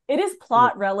it is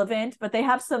plot relevant, but they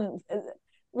have some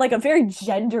like a very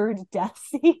gendered death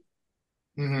scene.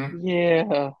 Mm-hmm.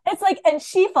 Yeah. It's like, and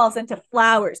she falls into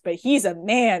flowers, but he's a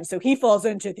man, so he falls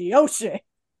into the ocean.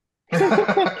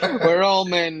 Where all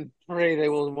men pray they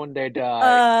will one day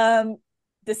die.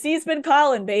 The sea's been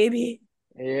calling, baby.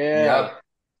 Yeah. Yep.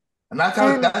 And that's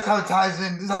how it ties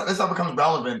in. This is how it becomes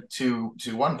relevant to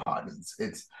One Pod.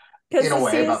 It's in a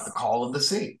way about the call of the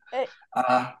sea. Because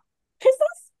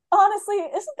that's honestly,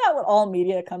 isn't that what all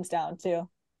media comes down to?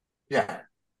 Yeah.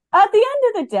 At the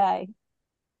end of the day,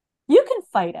 you can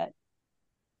fight it,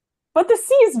 but the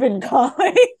sea's been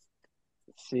calling.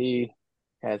 The sea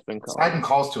has been calling. Poseidon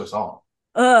calls to us all.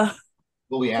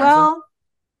 Will we answer? Well,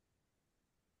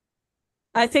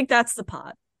 I think that's the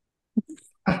pod.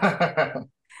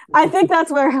 I think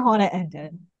that's where I want to end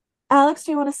it. Alex,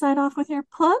 do you want to sign off with your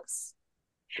plugs?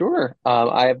 Sure.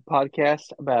 I have a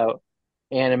podcast about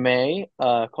anime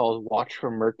called Watch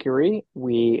from Mercury.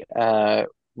 We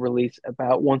release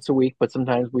about once a week, but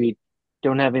sometimes we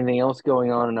don't have anything else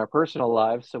going on in our personal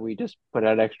lives, so we just put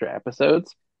out extra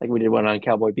episodes. Like we did one on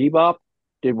Cowboy Bebop,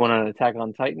 did one on Attack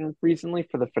on Titan recently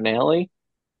for the finale,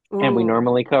 and we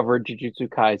normally cover Jujutsu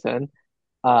Kaisen.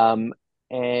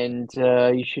 And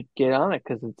you should get on it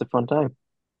because it's a fun time.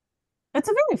 It's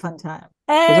a really fun time.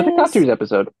 And it was like a Katsu's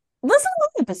episode. Listen to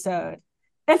the episode.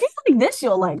 If you like this,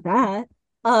 you'll like that.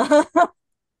 No,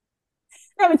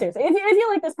 but seriously, if you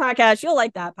like this podcast, you'll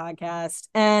like that podcast.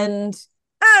 And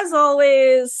as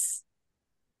always,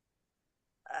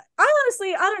 I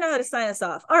don't know how to sign us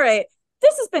off. All right,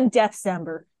 this has been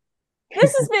Deathcember.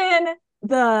 This has been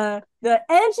the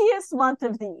edgiest month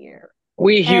of the year.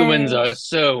 We humans are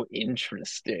so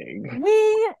interesting.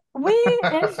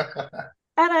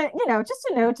 And just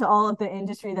a note to all of the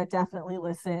industry that definitely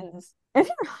listens: if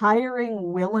you're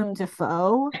hiring Willem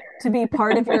Dafoe to be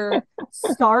part of your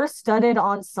star-studded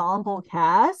ensemble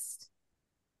cast,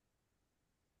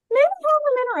 maybe have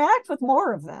them interact with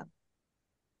more of them.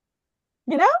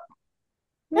 You know,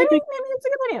 maybe it's a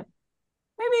good idea.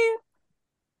 Maybe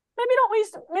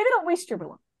don't waste your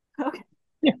Willem. Okay.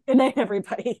 Yeah. Good night,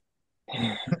 everybody.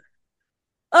 And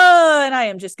I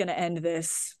am just gonna end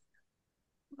this.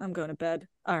 I'm going to bed.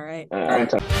 All right. All right.